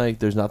nothing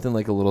like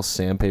a little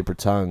sandpaper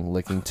tongue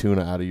licking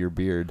tuna out of your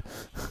beard.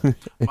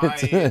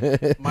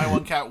 My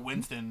one cat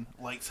Winston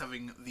likes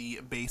having the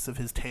base of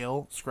his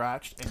tail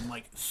scratched, and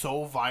like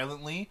so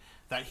violently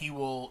that he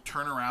will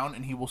turn around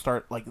and he will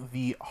start like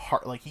he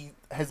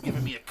has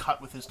given me a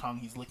cut with his tongue.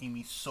 He's licking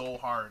me so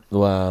hard.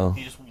 Wow,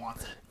 He just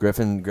wants it.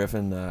 Griffin,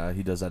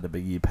 he does that to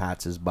Biggie. He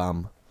pats his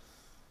bum.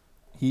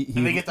 He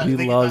And they get that, he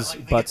they loves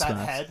get that, like, butt they get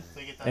that smacks. head.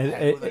 They get that And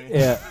head where they-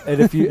 yeah, and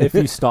if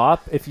you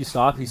stop,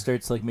 he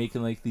starts like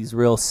making like these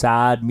real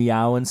sad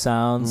meowing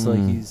sounds. Like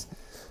he's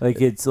like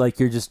it's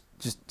like you're just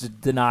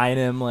denying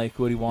him like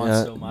what he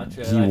wants so much.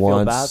 He I feel bad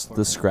wants for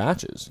the him.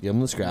 scratches. Give him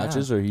the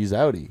scratches, or he's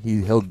outie.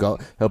 He'll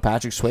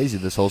Patrick Swayze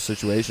this whole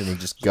situation and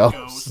just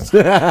goes.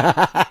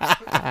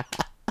 I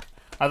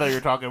thought you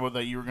were talking about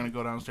that you were going to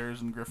go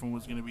downstairs and Griffin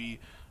was going to be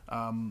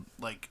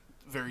like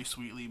very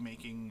sweetly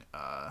making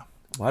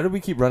Why do we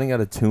keep running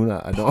out of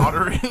tuna? I don't.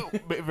 pottery,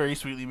 very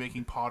sweetly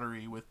making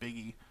pottery with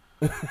Biggie.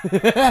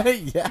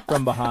 Yeah.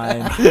 from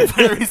behind.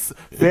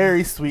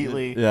 Very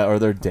sweetly. Yeah, or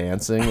they're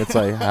dancing. It's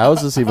like, how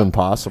is this even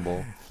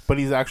possible? But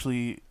he's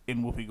actually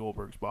in Whoopi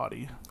Goldberg's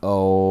body.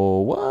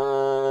 Oh,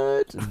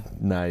 what?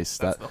 Nice.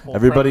 That's That the whole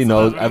everybody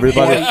premise knows. of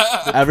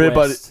the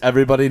movie.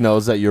 Everybody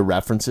knows that your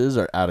references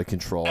are out of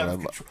control. Out of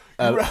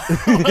I lo-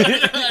 control.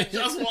 out- I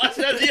just watched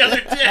that the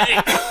other day.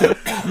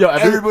 Yo,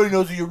 Everybody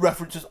knows that your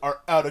references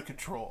are out of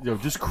control. yo,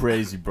 just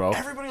crazy, bro.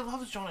 Everybody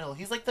loves Jonah Hill.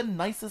 He's like the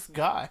nicest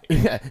guy.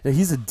 Yeah,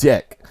 he's a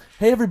dick.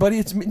 Hey, everybody,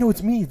 it's me. No,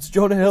 it's me. It's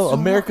Jonah Hill,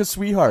 Jonah- America's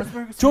sweetheart.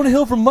 America's Jonah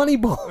Hill from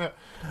Moneyball.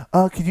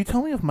 Could you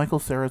tell me if Michael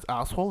Cera's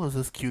asshole is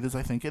as cute as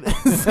I think it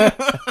is?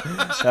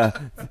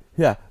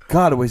 Yeah,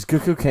 God, it weighs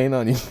good cocaine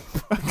on you.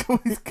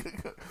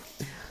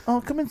 Oh,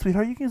 come in,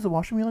 sweetheart. You can use the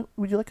washroom.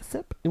 Would you like a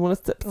sip? You want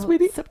to sip,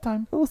 sweetie? Sip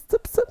time. Oh,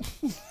 sip.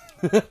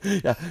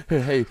 Yeah.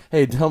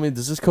 Hey, tell me,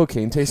 does this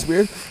cocaine taste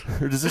weird,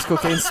 or does this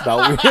cocaine smell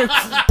weird?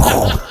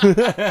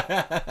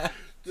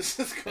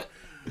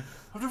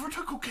 I've never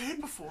took cocaine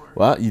before.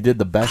 Well, you did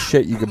the best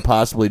shit you could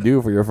possibly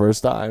do for your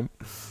first time.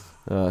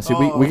 See,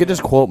 we could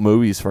just quote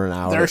movies for an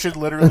hour. There should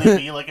literally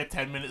be like a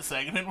 10-minute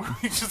segment where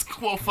we just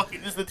quote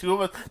fucking just the two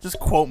of us just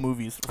quote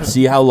movies.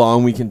 See how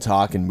long we can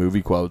talk in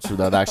movie quotes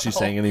without actually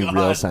saying any God.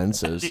 real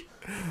sentences.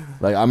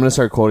 Like, I'm gonna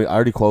start quoting. I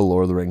already quoted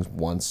Lord of the Rings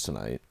once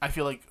tonight. I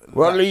feel like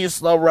Release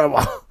the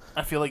rebel.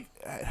 I feel like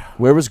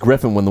Where was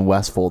Griffin when the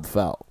Westfold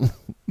fell?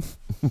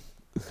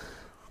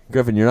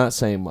 Griffin, you're not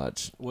saying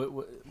much.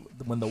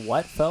 When the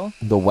what fell?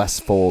 The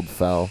Westfold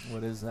fell.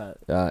 What is that?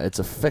 It's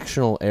a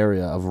fictional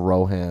area of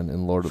Rohan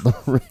in Lord of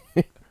the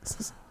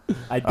Rings.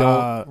 I don't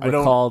I don't-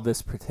 recall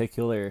this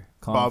particular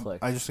Bob,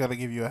 conflict. I just gotta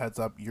give you a heads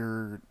up.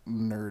 Your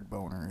nerd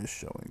boner is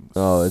showing.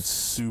 Oh, it's-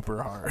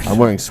 super hard. I'm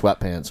wearing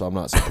sweatpants, so I'm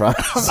not surprised.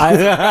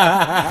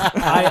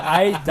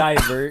 I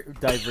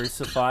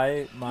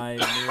diversify my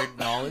nerd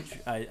knowledge.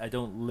 I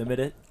don't limit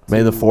it.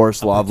 May the to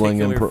force a live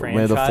long and particular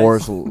may the franchise,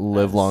 force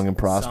live as long and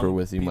prosper some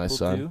with you, my people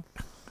son. do.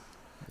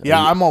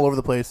 Yeah, I'm all over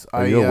the place.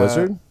 Are you a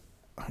wizard?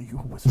 Are you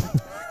a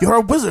wizard? You're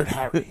a wizard,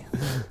 Harry.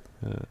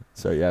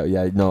 So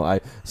yeah, no, I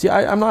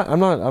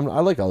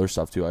like other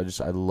stuff too. I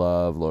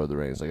love Lord of the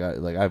Rings. I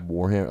have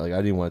Warhammer. Like, I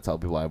didn't want to tell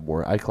people I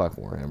collect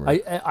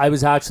Warhammer. I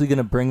was actually going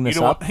to bring this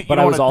don't up, want- you but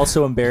don't I was wanna-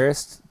 also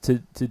embarrassed to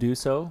do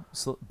so.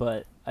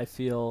 But I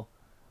feel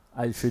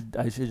I should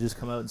just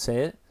come out and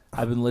say it.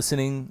 I've been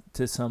listening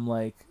to some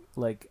like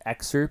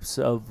excerpts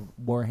of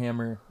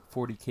Warhammer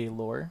 40K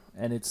lore,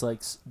 and it's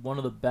like one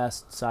of the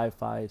best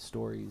sci-fi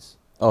stories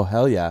Oh,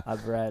 hell yeah.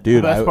 I've read. Dude,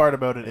 the best I- part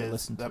about it I is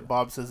listened to that it.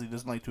 Bob says he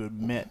doesn't like to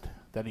admit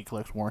that he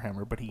collects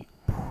Warhammer, but he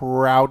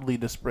proudly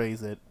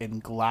displays it in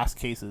glass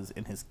cases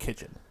in his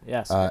kitchen.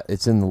 Yes,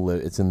 It's in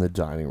the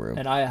dining room.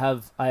 and I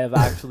have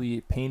actually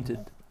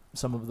painted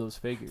some of those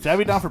figures. So I'd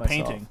be down for myself.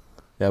 painting.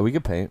 Yeah, we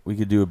could paint. We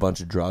could do a bunch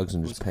of drugs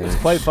and just paint. It's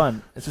quite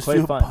fun. It's Just quite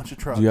do a fun. bunch of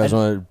trucks. Do you guys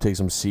want to take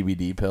some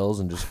CBD pills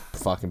and just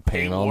fucking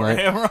paint all night?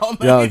 Warhammer all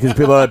night. Yeah, because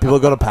people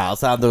go to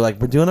Palace Out, they're like,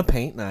 we're doing a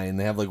paint night, and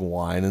they have like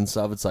wine and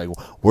stuff. It's like,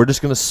 we're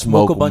just gonna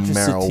smoke a bunch of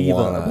sativa,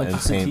 marijuana a bunch and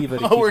of paint. sativa.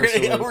 To Oh, keep we're, us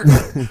gonna, yeah,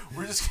 awake.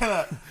 we're just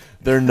gonna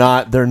They're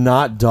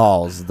not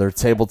dolls. They're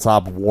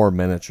tabletop war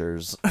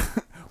miniatures.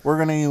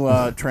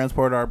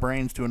 transport our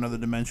brains to another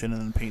dimension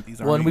and then paint these.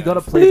 Well, and army we got to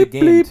guys. play the Bleep,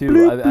 game bleep, too.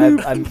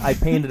 bleep, I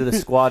painted a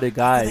squad of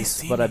guys,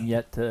 see but me? I'm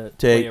yet to play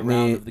Take a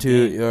round me of the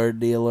to game. your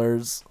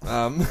dealers.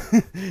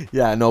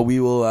 Yeah, no, we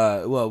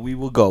will. We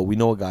will go. We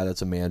know a guy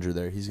that's a manager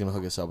there. He's gonna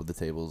hook us up with the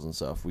tables and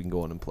stuff. We can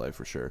go in and play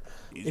for sure.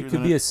 Easier It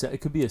than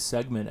could be a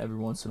segment every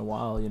once in a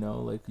while. You know,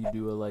 like you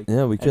do a like.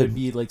 Yeah, we and it'd could.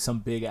 be like some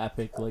big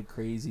epic, like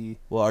crazy.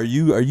 Well, are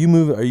you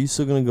moving? Are you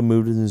still gonna go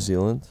move to New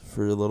Zealand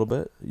for a little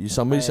bit?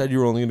 Somebody said you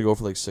were only gonna go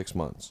for like 6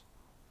 months.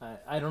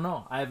 I don't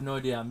know. I have no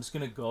idea. I'm just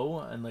gonna go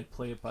and like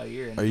play it by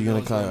ear. And Are you who gonna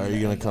knows come? when Are I'm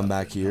you gonna end come up.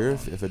 back here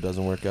if it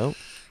doesn't work out?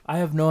 I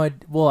have no idea.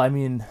 Well, I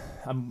mean,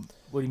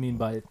 what do you mean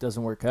by it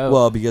doesn't work out?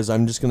 Well, because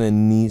I'm just gonna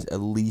at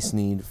least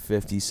need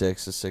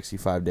 56 to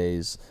 65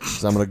 days,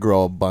 because I'm gonna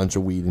grow a bunch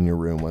of weed in your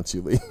room once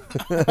you leave.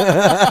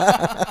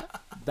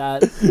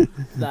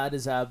 that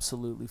is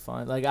absolutely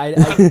fine. Like I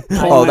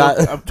Oh,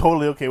 that- I'm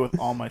totally okay with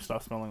all my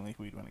stuff smelling like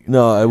weed when I get.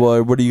 No,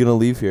 well, what are you gonna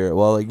leave here?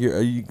 Well, like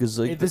are you? Because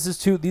like,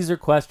 these are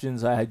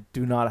questions I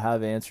do not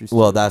have answers to.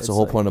 well, that's the It's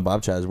whole like- point of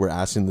Bob Chat is we're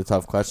asking the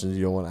tough questions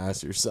you don't want to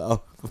ask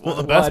yourself. Well,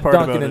 the Well, best I'm part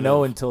not about gonna it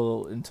know is,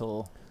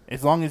 until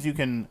as long as you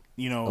can,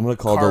 I'm gonna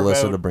call carve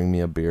Delissa out- to bring me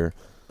a beer.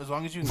 As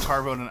long as you can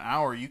carve out an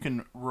hour, you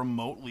can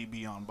remotely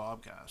be on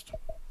Bobcast.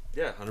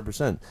 Yeah,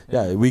 100%.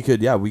 Yeah, we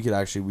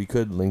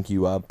could link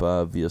you up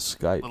via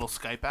Skype. Little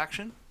Skype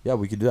action. Yeah,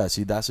 we could do that.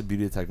 See, that's the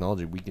beauty of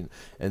technology. We can,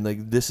 and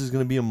like this is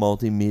gonna be a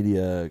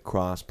multimedia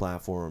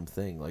cross-platform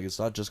thing. Like it's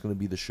not just gonna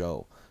be the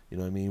show. You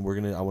know what I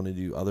mean? I want to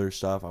do other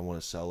stuff. I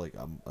want to sell like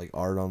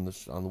art on the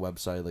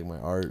website, like my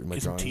art, and my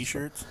Get some drawings.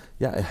 T-shirts.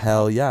 Yeah,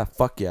 hell yeah,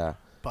 fuck yeah,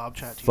 Bob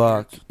Chat T-shirts.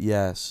 fuck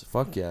yes,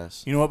 fuck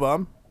yes. You know what,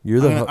 Bob? You're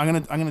the I'm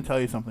gonna tell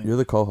you something. you're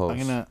the co-host.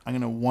 I'm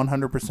gonna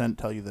 100%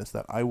 tell you this,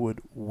 that I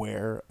would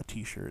wear a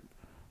T-shirt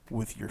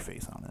with your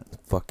face on it.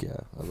 Fuck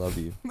yeah, I love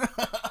you.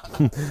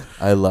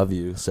 I love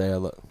you. Say I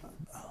love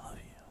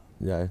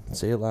you. Yeah,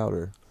 say it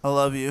louder. I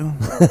love you.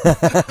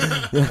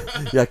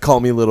 Yeah, call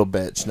me little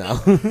bitch now.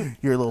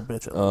 You're a little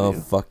bitch. I Oh love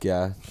you. fuck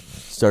yeah.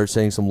 Start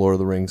saying some Lord of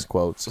the Rings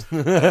quotes.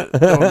 Don't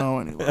know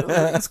any Lord of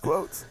the Rings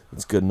quotes.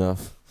 It's good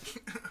enough.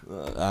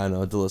 I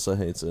know Delissa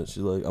hates it.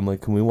 I'm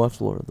like, can we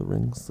watch Lord of the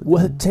Rings?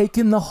 We're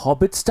taking the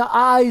hobbits to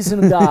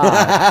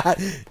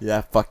Isengard.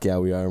 Yeah, fuck yeah,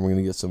 we are. We're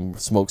gonna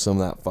smoke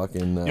some of that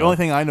fucking. The only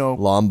thing I know,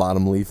 long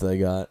bottom leaf they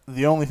got.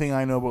 the only thing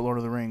I know about Lord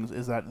of the Rings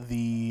is that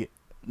the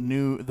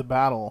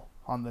battle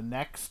on the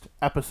next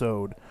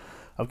episode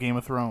of Game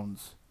of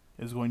Thrones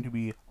is going to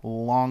be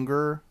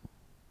longer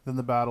than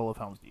the Battle of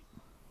Helm's Deep.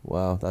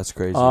 Wow, that's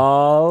crazy.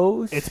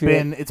 Oh, It's shit.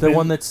 been- the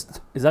one that's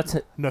is that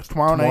No, it's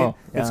tomorrow night.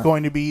 It's yeah.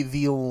 going to be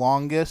the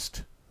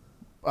longest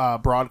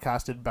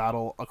broadcasted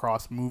battle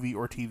across movie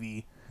or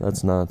TV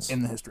That's nuts.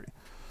 in the history.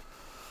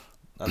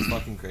 That's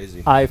fucking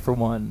crazy. I for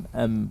one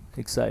am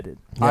excited.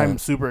 Yeah. I'm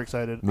super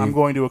excited. Me- I'm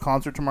going to a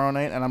concert tomorrow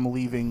night, and I'm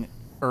leaving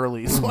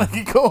early so I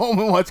can go home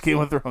and watch Game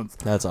of Thrones.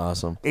 That's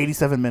awesome.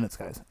 87 minutes,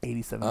 guys.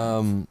 87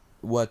 minutes.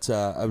 What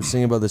I was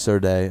thinking about this other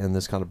day, and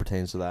this kind of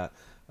pertains to that.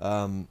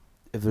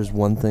 If there's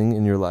one thing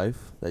in your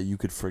life that you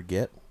could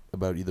forget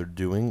about either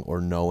doing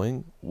or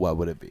knowing, what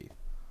would it be?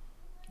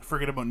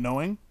 Forget about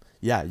knowing.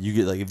 Yeah, you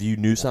get like if you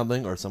knew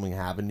something or something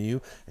happened to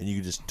you, and you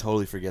could just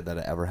totally forget that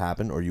it ever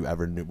happened, or you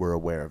ever were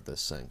aware of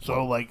this thing.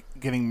 So, like,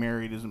 getting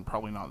married isn't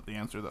probably not the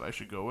answer that I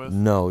should go with.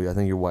 No, I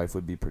think your wife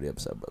would be pretty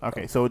upset about that.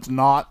 Okay, so it's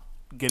not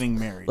getting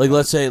married. Like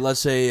let's say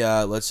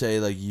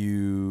like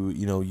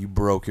you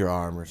broke your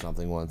arm or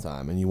something one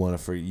time, and you want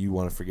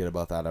to forget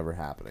about that ever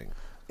happening.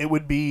 It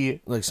would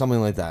be Like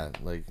something like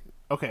that. Like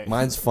okay.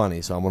 mine's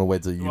funny, so I'm gonna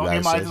wait till you Okay,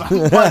 guys mine's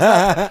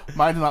say.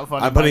 mine's not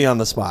funny. I'm putting you on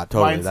the spot.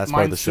 Totally, that's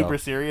part of the mine's show. super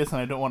serious,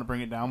 and I don't want to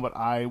bring it down, but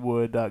I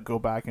would go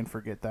back and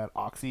forget that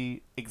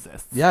Oxy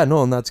exists. Yeah,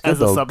 no, and that's good As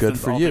a though. Good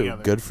substance for you.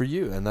 altogether. Good for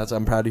you. And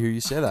I'm proud to hear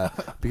you say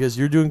that because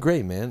you're doing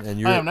great, man. And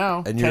you're I am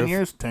now. And 10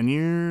 years. 10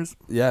 years.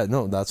 Yeah,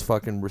 no, that's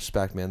fucking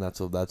respect, man. That's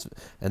why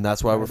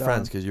we're Right friends,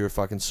 on. because you're a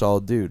fucking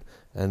solid dude.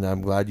 And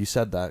I'm glad you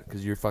said that,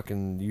 because you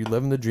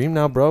living the dream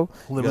now, bro.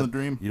 Living the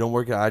dream. You don't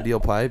work at Ideal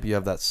Pipe. You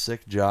have that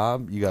sick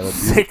job. You got a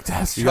Sick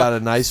desk You got a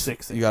job. nice.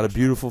 Sick You got a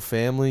beautiful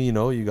family. You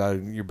know. You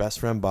got your best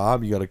friend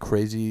Bob. You got a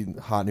crazy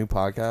hot new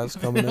podcast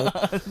coming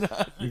up.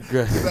 You're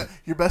great.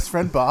 Your best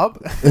friend Bob.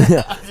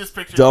 I just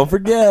pictured. Don't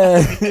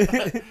forget.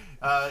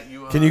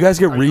 Can you guys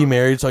get are you-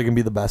 remarried so I can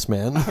be the best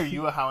man? Are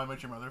you a How I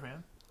Met Your Mother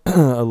fan?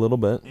 A little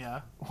bit.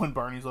 Yeah. When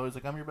Barney's always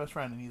like, "I'm your best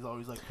friend," and he's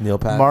always like, Neil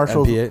Pat.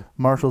 Marshall's MPA.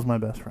 Marshall's my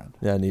best friend.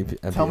 Yeah,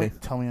 MPA.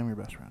 Tell me I'm your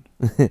best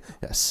friend.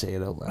 Yeah, say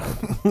it out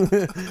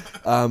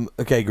loud.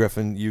 Okay,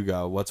 Griffin, you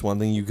go. What's one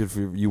thing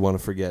you want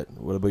to forget?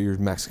 What about your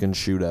Mexican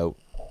shootout?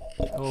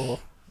 Oh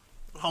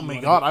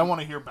my God! I want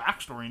to hear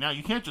backstory now.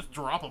 You can't just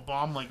drop a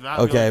bomb like that.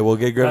 Okay, we'll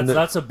get Griffin.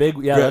 That's a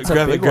big that's a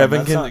big one. Griffin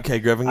That's can. not- Okay,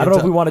 Griffin. I can don't know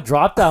if tell- we want to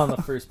drop that on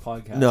the first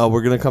podcast. No,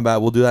 we're gonna come back.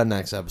 We'll do that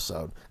next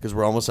episode because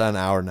we're almost at an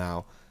hour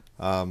now.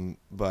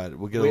 But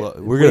we'll get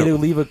we're Way to gonna.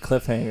 leave a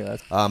cliffhanger.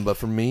 That's But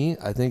for me,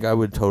 I think I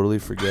would totally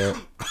forget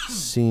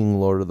seeing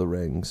Lord of the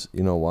Rings.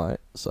 You know why?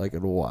 So I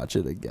could watch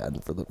it again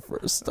for the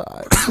first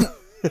time.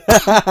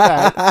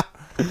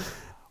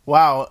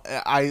 Wow,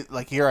 I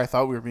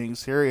thought we were being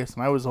serious,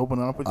 and I was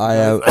opening up with you. I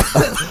guys.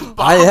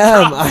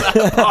 am.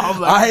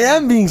 I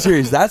am being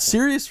serious. That's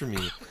serious for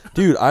me,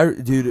 dude. I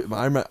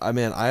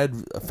had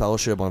a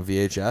Fellowship on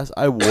VHS.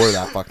 I wore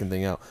that fucking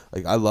thing out.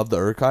 Like I love the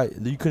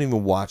Urkai. You couldn't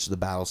even watch the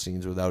battle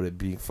scenes without it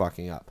being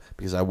fucking up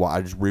because I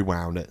just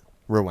rewound it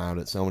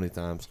so many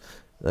times.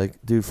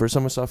 Like, dude, first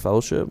time I saw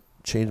Fellowship,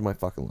 changed my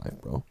fucking life,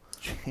 bro.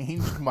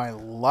 Changed my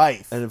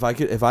life. And if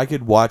I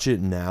could watch it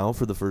now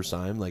for the first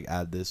time, like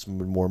at this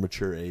more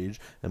mature age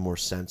and more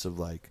sense of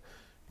like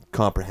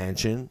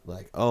comprehension,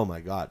 like oh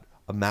my god,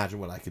 imagine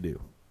what I could do.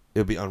 It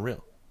would be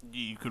unreal.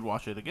 You could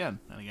watch it again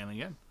and again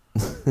and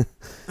again.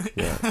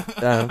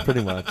 Yeah,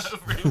 pretty much.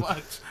 Pretty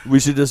much. We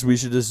should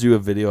just do a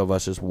video of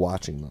us just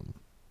watching them.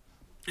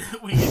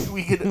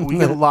 We could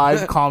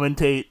live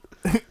commentate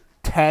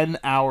 10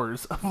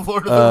 hours of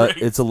Lord of the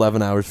Rings. It's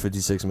 11 hours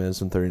 56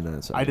 minutes and 39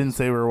 seconds. I didn't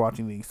say we were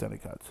watching the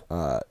extended cuts.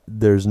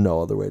 There's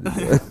no other way to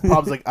do it.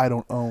 Bob's like, I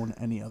don't own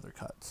any other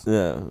cuts.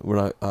 Yeah, we're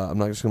not. I'm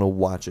not just gonna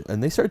watch it.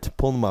 And they started to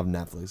pull them off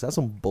Netflix. That's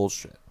some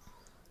bullshit.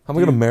 How am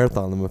I gonna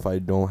marathon them if I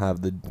don't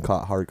have the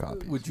hard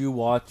copies? Would you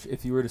watch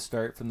if you were to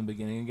start from the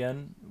beginning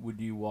again? Would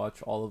you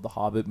watch all of the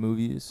Hobbit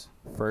movies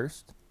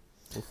first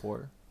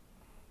before?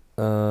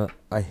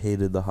 I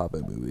hated the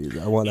Hobbit movies.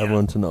 I want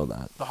everyone to know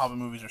that. The Hobbit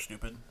movies are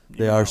stupid.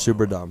 They are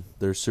super dumb.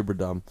 They're super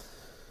dumb.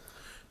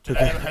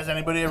 Has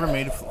anybody ever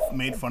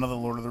made fun of the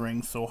Lord of the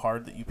Rings so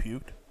hard that you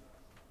puked?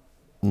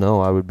 No,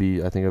 I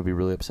think I'd be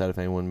really upset if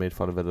anyone made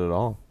fun of it at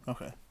all.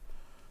 Okay. Have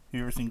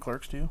you ever seen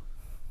Clerks 2?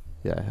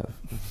 Yeah, I have.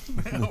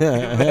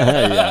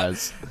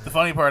 Yes. The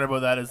funny part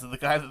about that is that the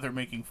guy that they're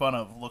making fun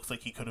of looks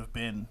like he could have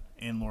been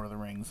in Lord of the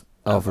Rings.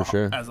 Oh, for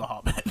sure. As a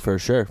Hobbit. For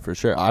sure.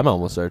 I'm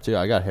almost there too.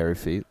 I got hairy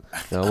feet.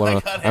 You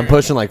know, I'm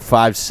pushing like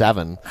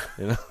 5'7".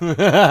 You know.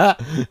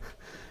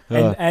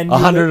 And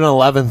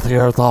 111th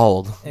years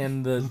old.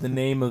 And the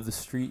name of the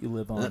street you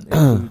live on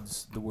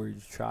includes the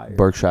word Shire.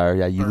 Berkshire.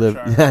 Yeah, you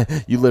Berkshire. live. Yeah,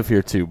 you live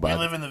here too, I bud.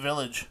 live in the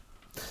village.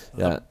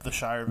 Yeah. The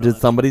Shire Did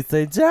Village. somebody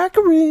say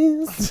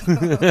Jackaries?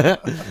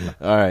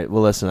 All right.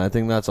 Well, listen, I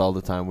think that's all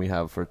the time we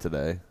have for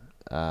today.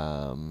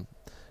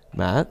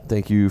 Matt,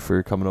 thank you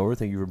for coming over.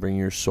 Thank you for bringing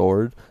your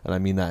sword. And I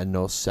mean that in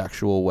no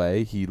sexual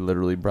way. He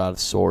literally brought a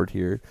sword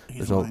here.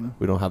 He's lying.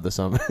 We don't have this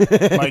on.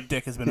 My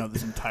dick has been out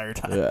this entire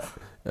time.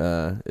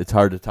 Yeah. It's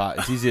hard to talk.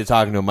 It's easy to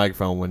talk into a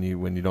microphone when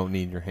you don't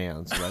need your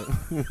hands,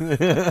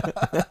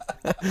 right?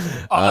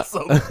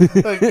 Awesome.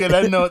 Good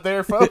end note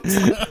there, folks.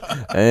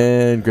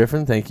 And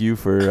Griffin, thank you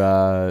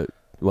for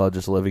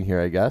just living here,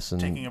 I guess. And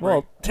Taking a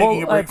break. I From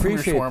your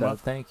appreciate shawarma. that.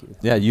 Thank you.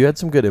 yeah, you had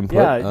some good input.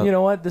 Yeah, you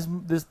know what?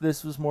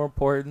 This was more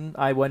important.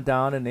 I went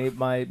down and ate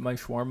my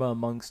shawarma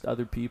amongst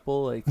other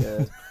people, like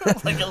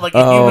like a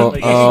Oh, human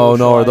being. oh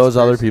no! Are those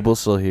other person. people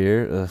still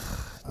here?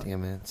 Ugh,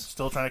 damn it!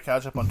 Still trying to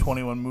catch up on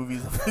 21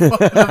 movies of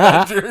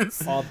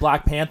Avengers.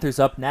 Black Panther's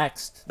up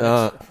next.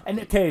 Uh, And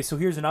okay, so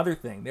here's another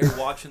thing. They're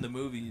watching the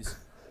movies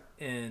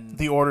in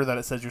The order that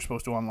it says you're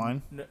supposed to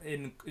online.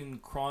 in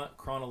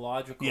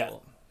chronological. Yeah,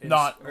 ins-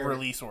 not or-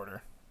 release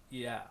order.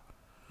 Yeah,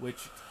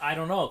 which I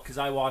don't know because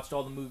I watched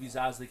all the movies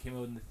as they came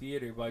out in the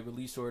theater by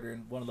release order,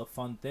 and one of the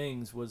fun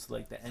things was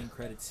like the end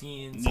credit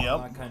scenes and Yep.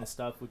 that kind of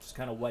stuff, which is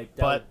kind of wiped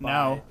But out.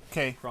 now,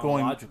 okay,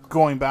 chronological.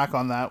 going back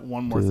on that,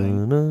 one more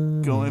thing.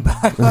 going Going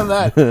back on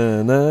that,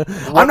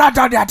 I'm not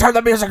done yet. Turn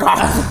the music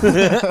off.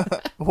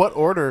 what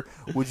order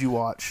would you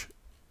watch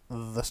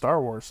the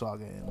Star Wars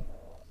saga in?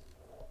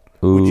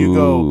 Would you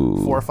go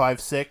 4,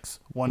 5, 6,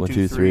 1,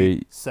 2,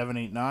 3, 7,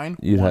 8, 9?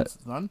 You'd ha- Once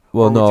it's done?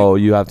 Well, Or would no,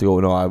 you have to go.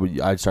 No,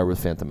 I'd start with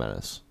Phantom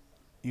Menace.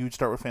 You would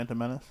start with Phantom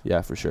Menace?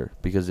 Yeah, for sure,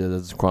 because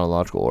it's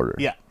chronological order.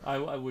 Yeah. I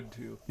would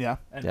too. Yeah.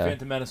 And Yeah.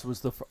 Phantom Menace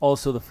was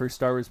also the first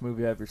Star Wars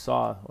movie I ever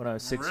saw when I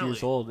was 6 Really?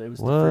 years old. It was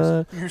the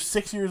first. What? You're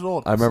 6 years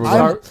old. I remember.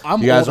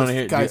 I'm you guys old wanna as,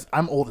 hear- guys,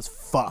 I'm old as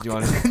fuck. Do you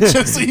wanna-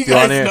 Just so you Do you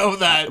wanna guys hear- know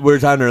that. We were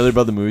talking earlier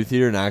about the movie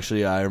theater, and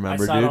actually, I I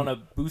remember, sat dude. on a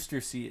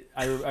booster seat.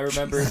 I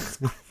remember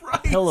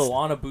Right. pillow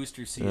on a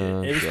booster seat.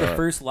 Oh, It was the God.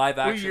 first live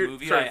action you're-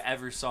 movie sorry. I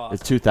ever saw.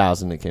 It's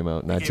 2000 it came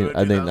out. It came out I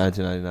think 2000.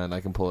 1999. I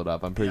can pull it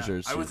up. I'm pretty Yeah, sure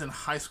it's. I was in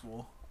high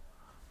school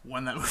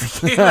when that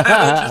movie came out,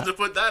 just to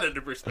put that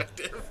into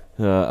perspective.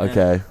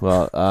 Okay.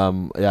 Well,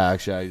 yeah.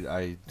 Actually,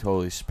 I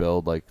totally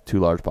spilled like 2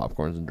 large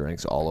popcorns and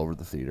drinks all over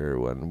the theater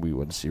when we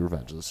went to see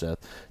Revenge of the Sith.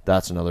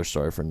 That's another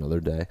story for another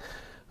day.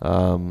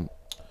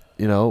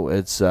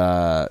 It's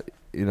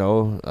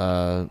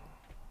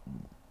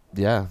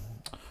yeah.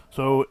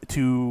 So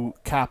to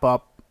cap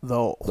up the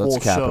whole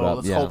Let's cap show, it up,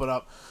 let's yeah. hope it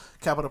up.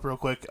 Cap it up real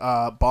quick.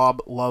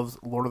 Bob loves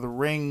Lord of the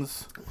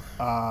Rings.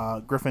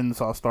 Griffin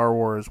saw Star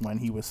Wars when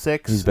he was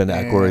 6. He's been to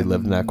Ecuador. He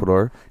lived in and-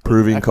 Ecuador.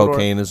 Proving Ecuador,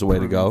 cocaine is the way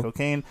to proving go.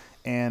 Cocaine.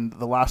 And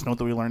the last note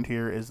that we learned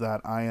here is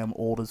that I am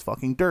old as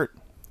fucking dirt.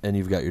 And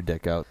you've got your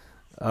dick out.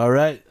 All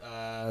right.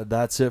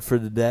 That's it for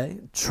today.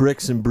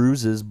 Tricks and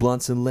bruises,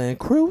 blunts and Land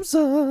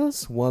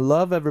Cruisers. One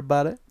love,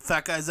 everybody.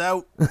 Fat guys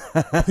out.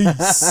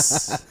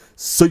 Peace.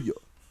 See ya.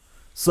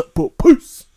 Peace.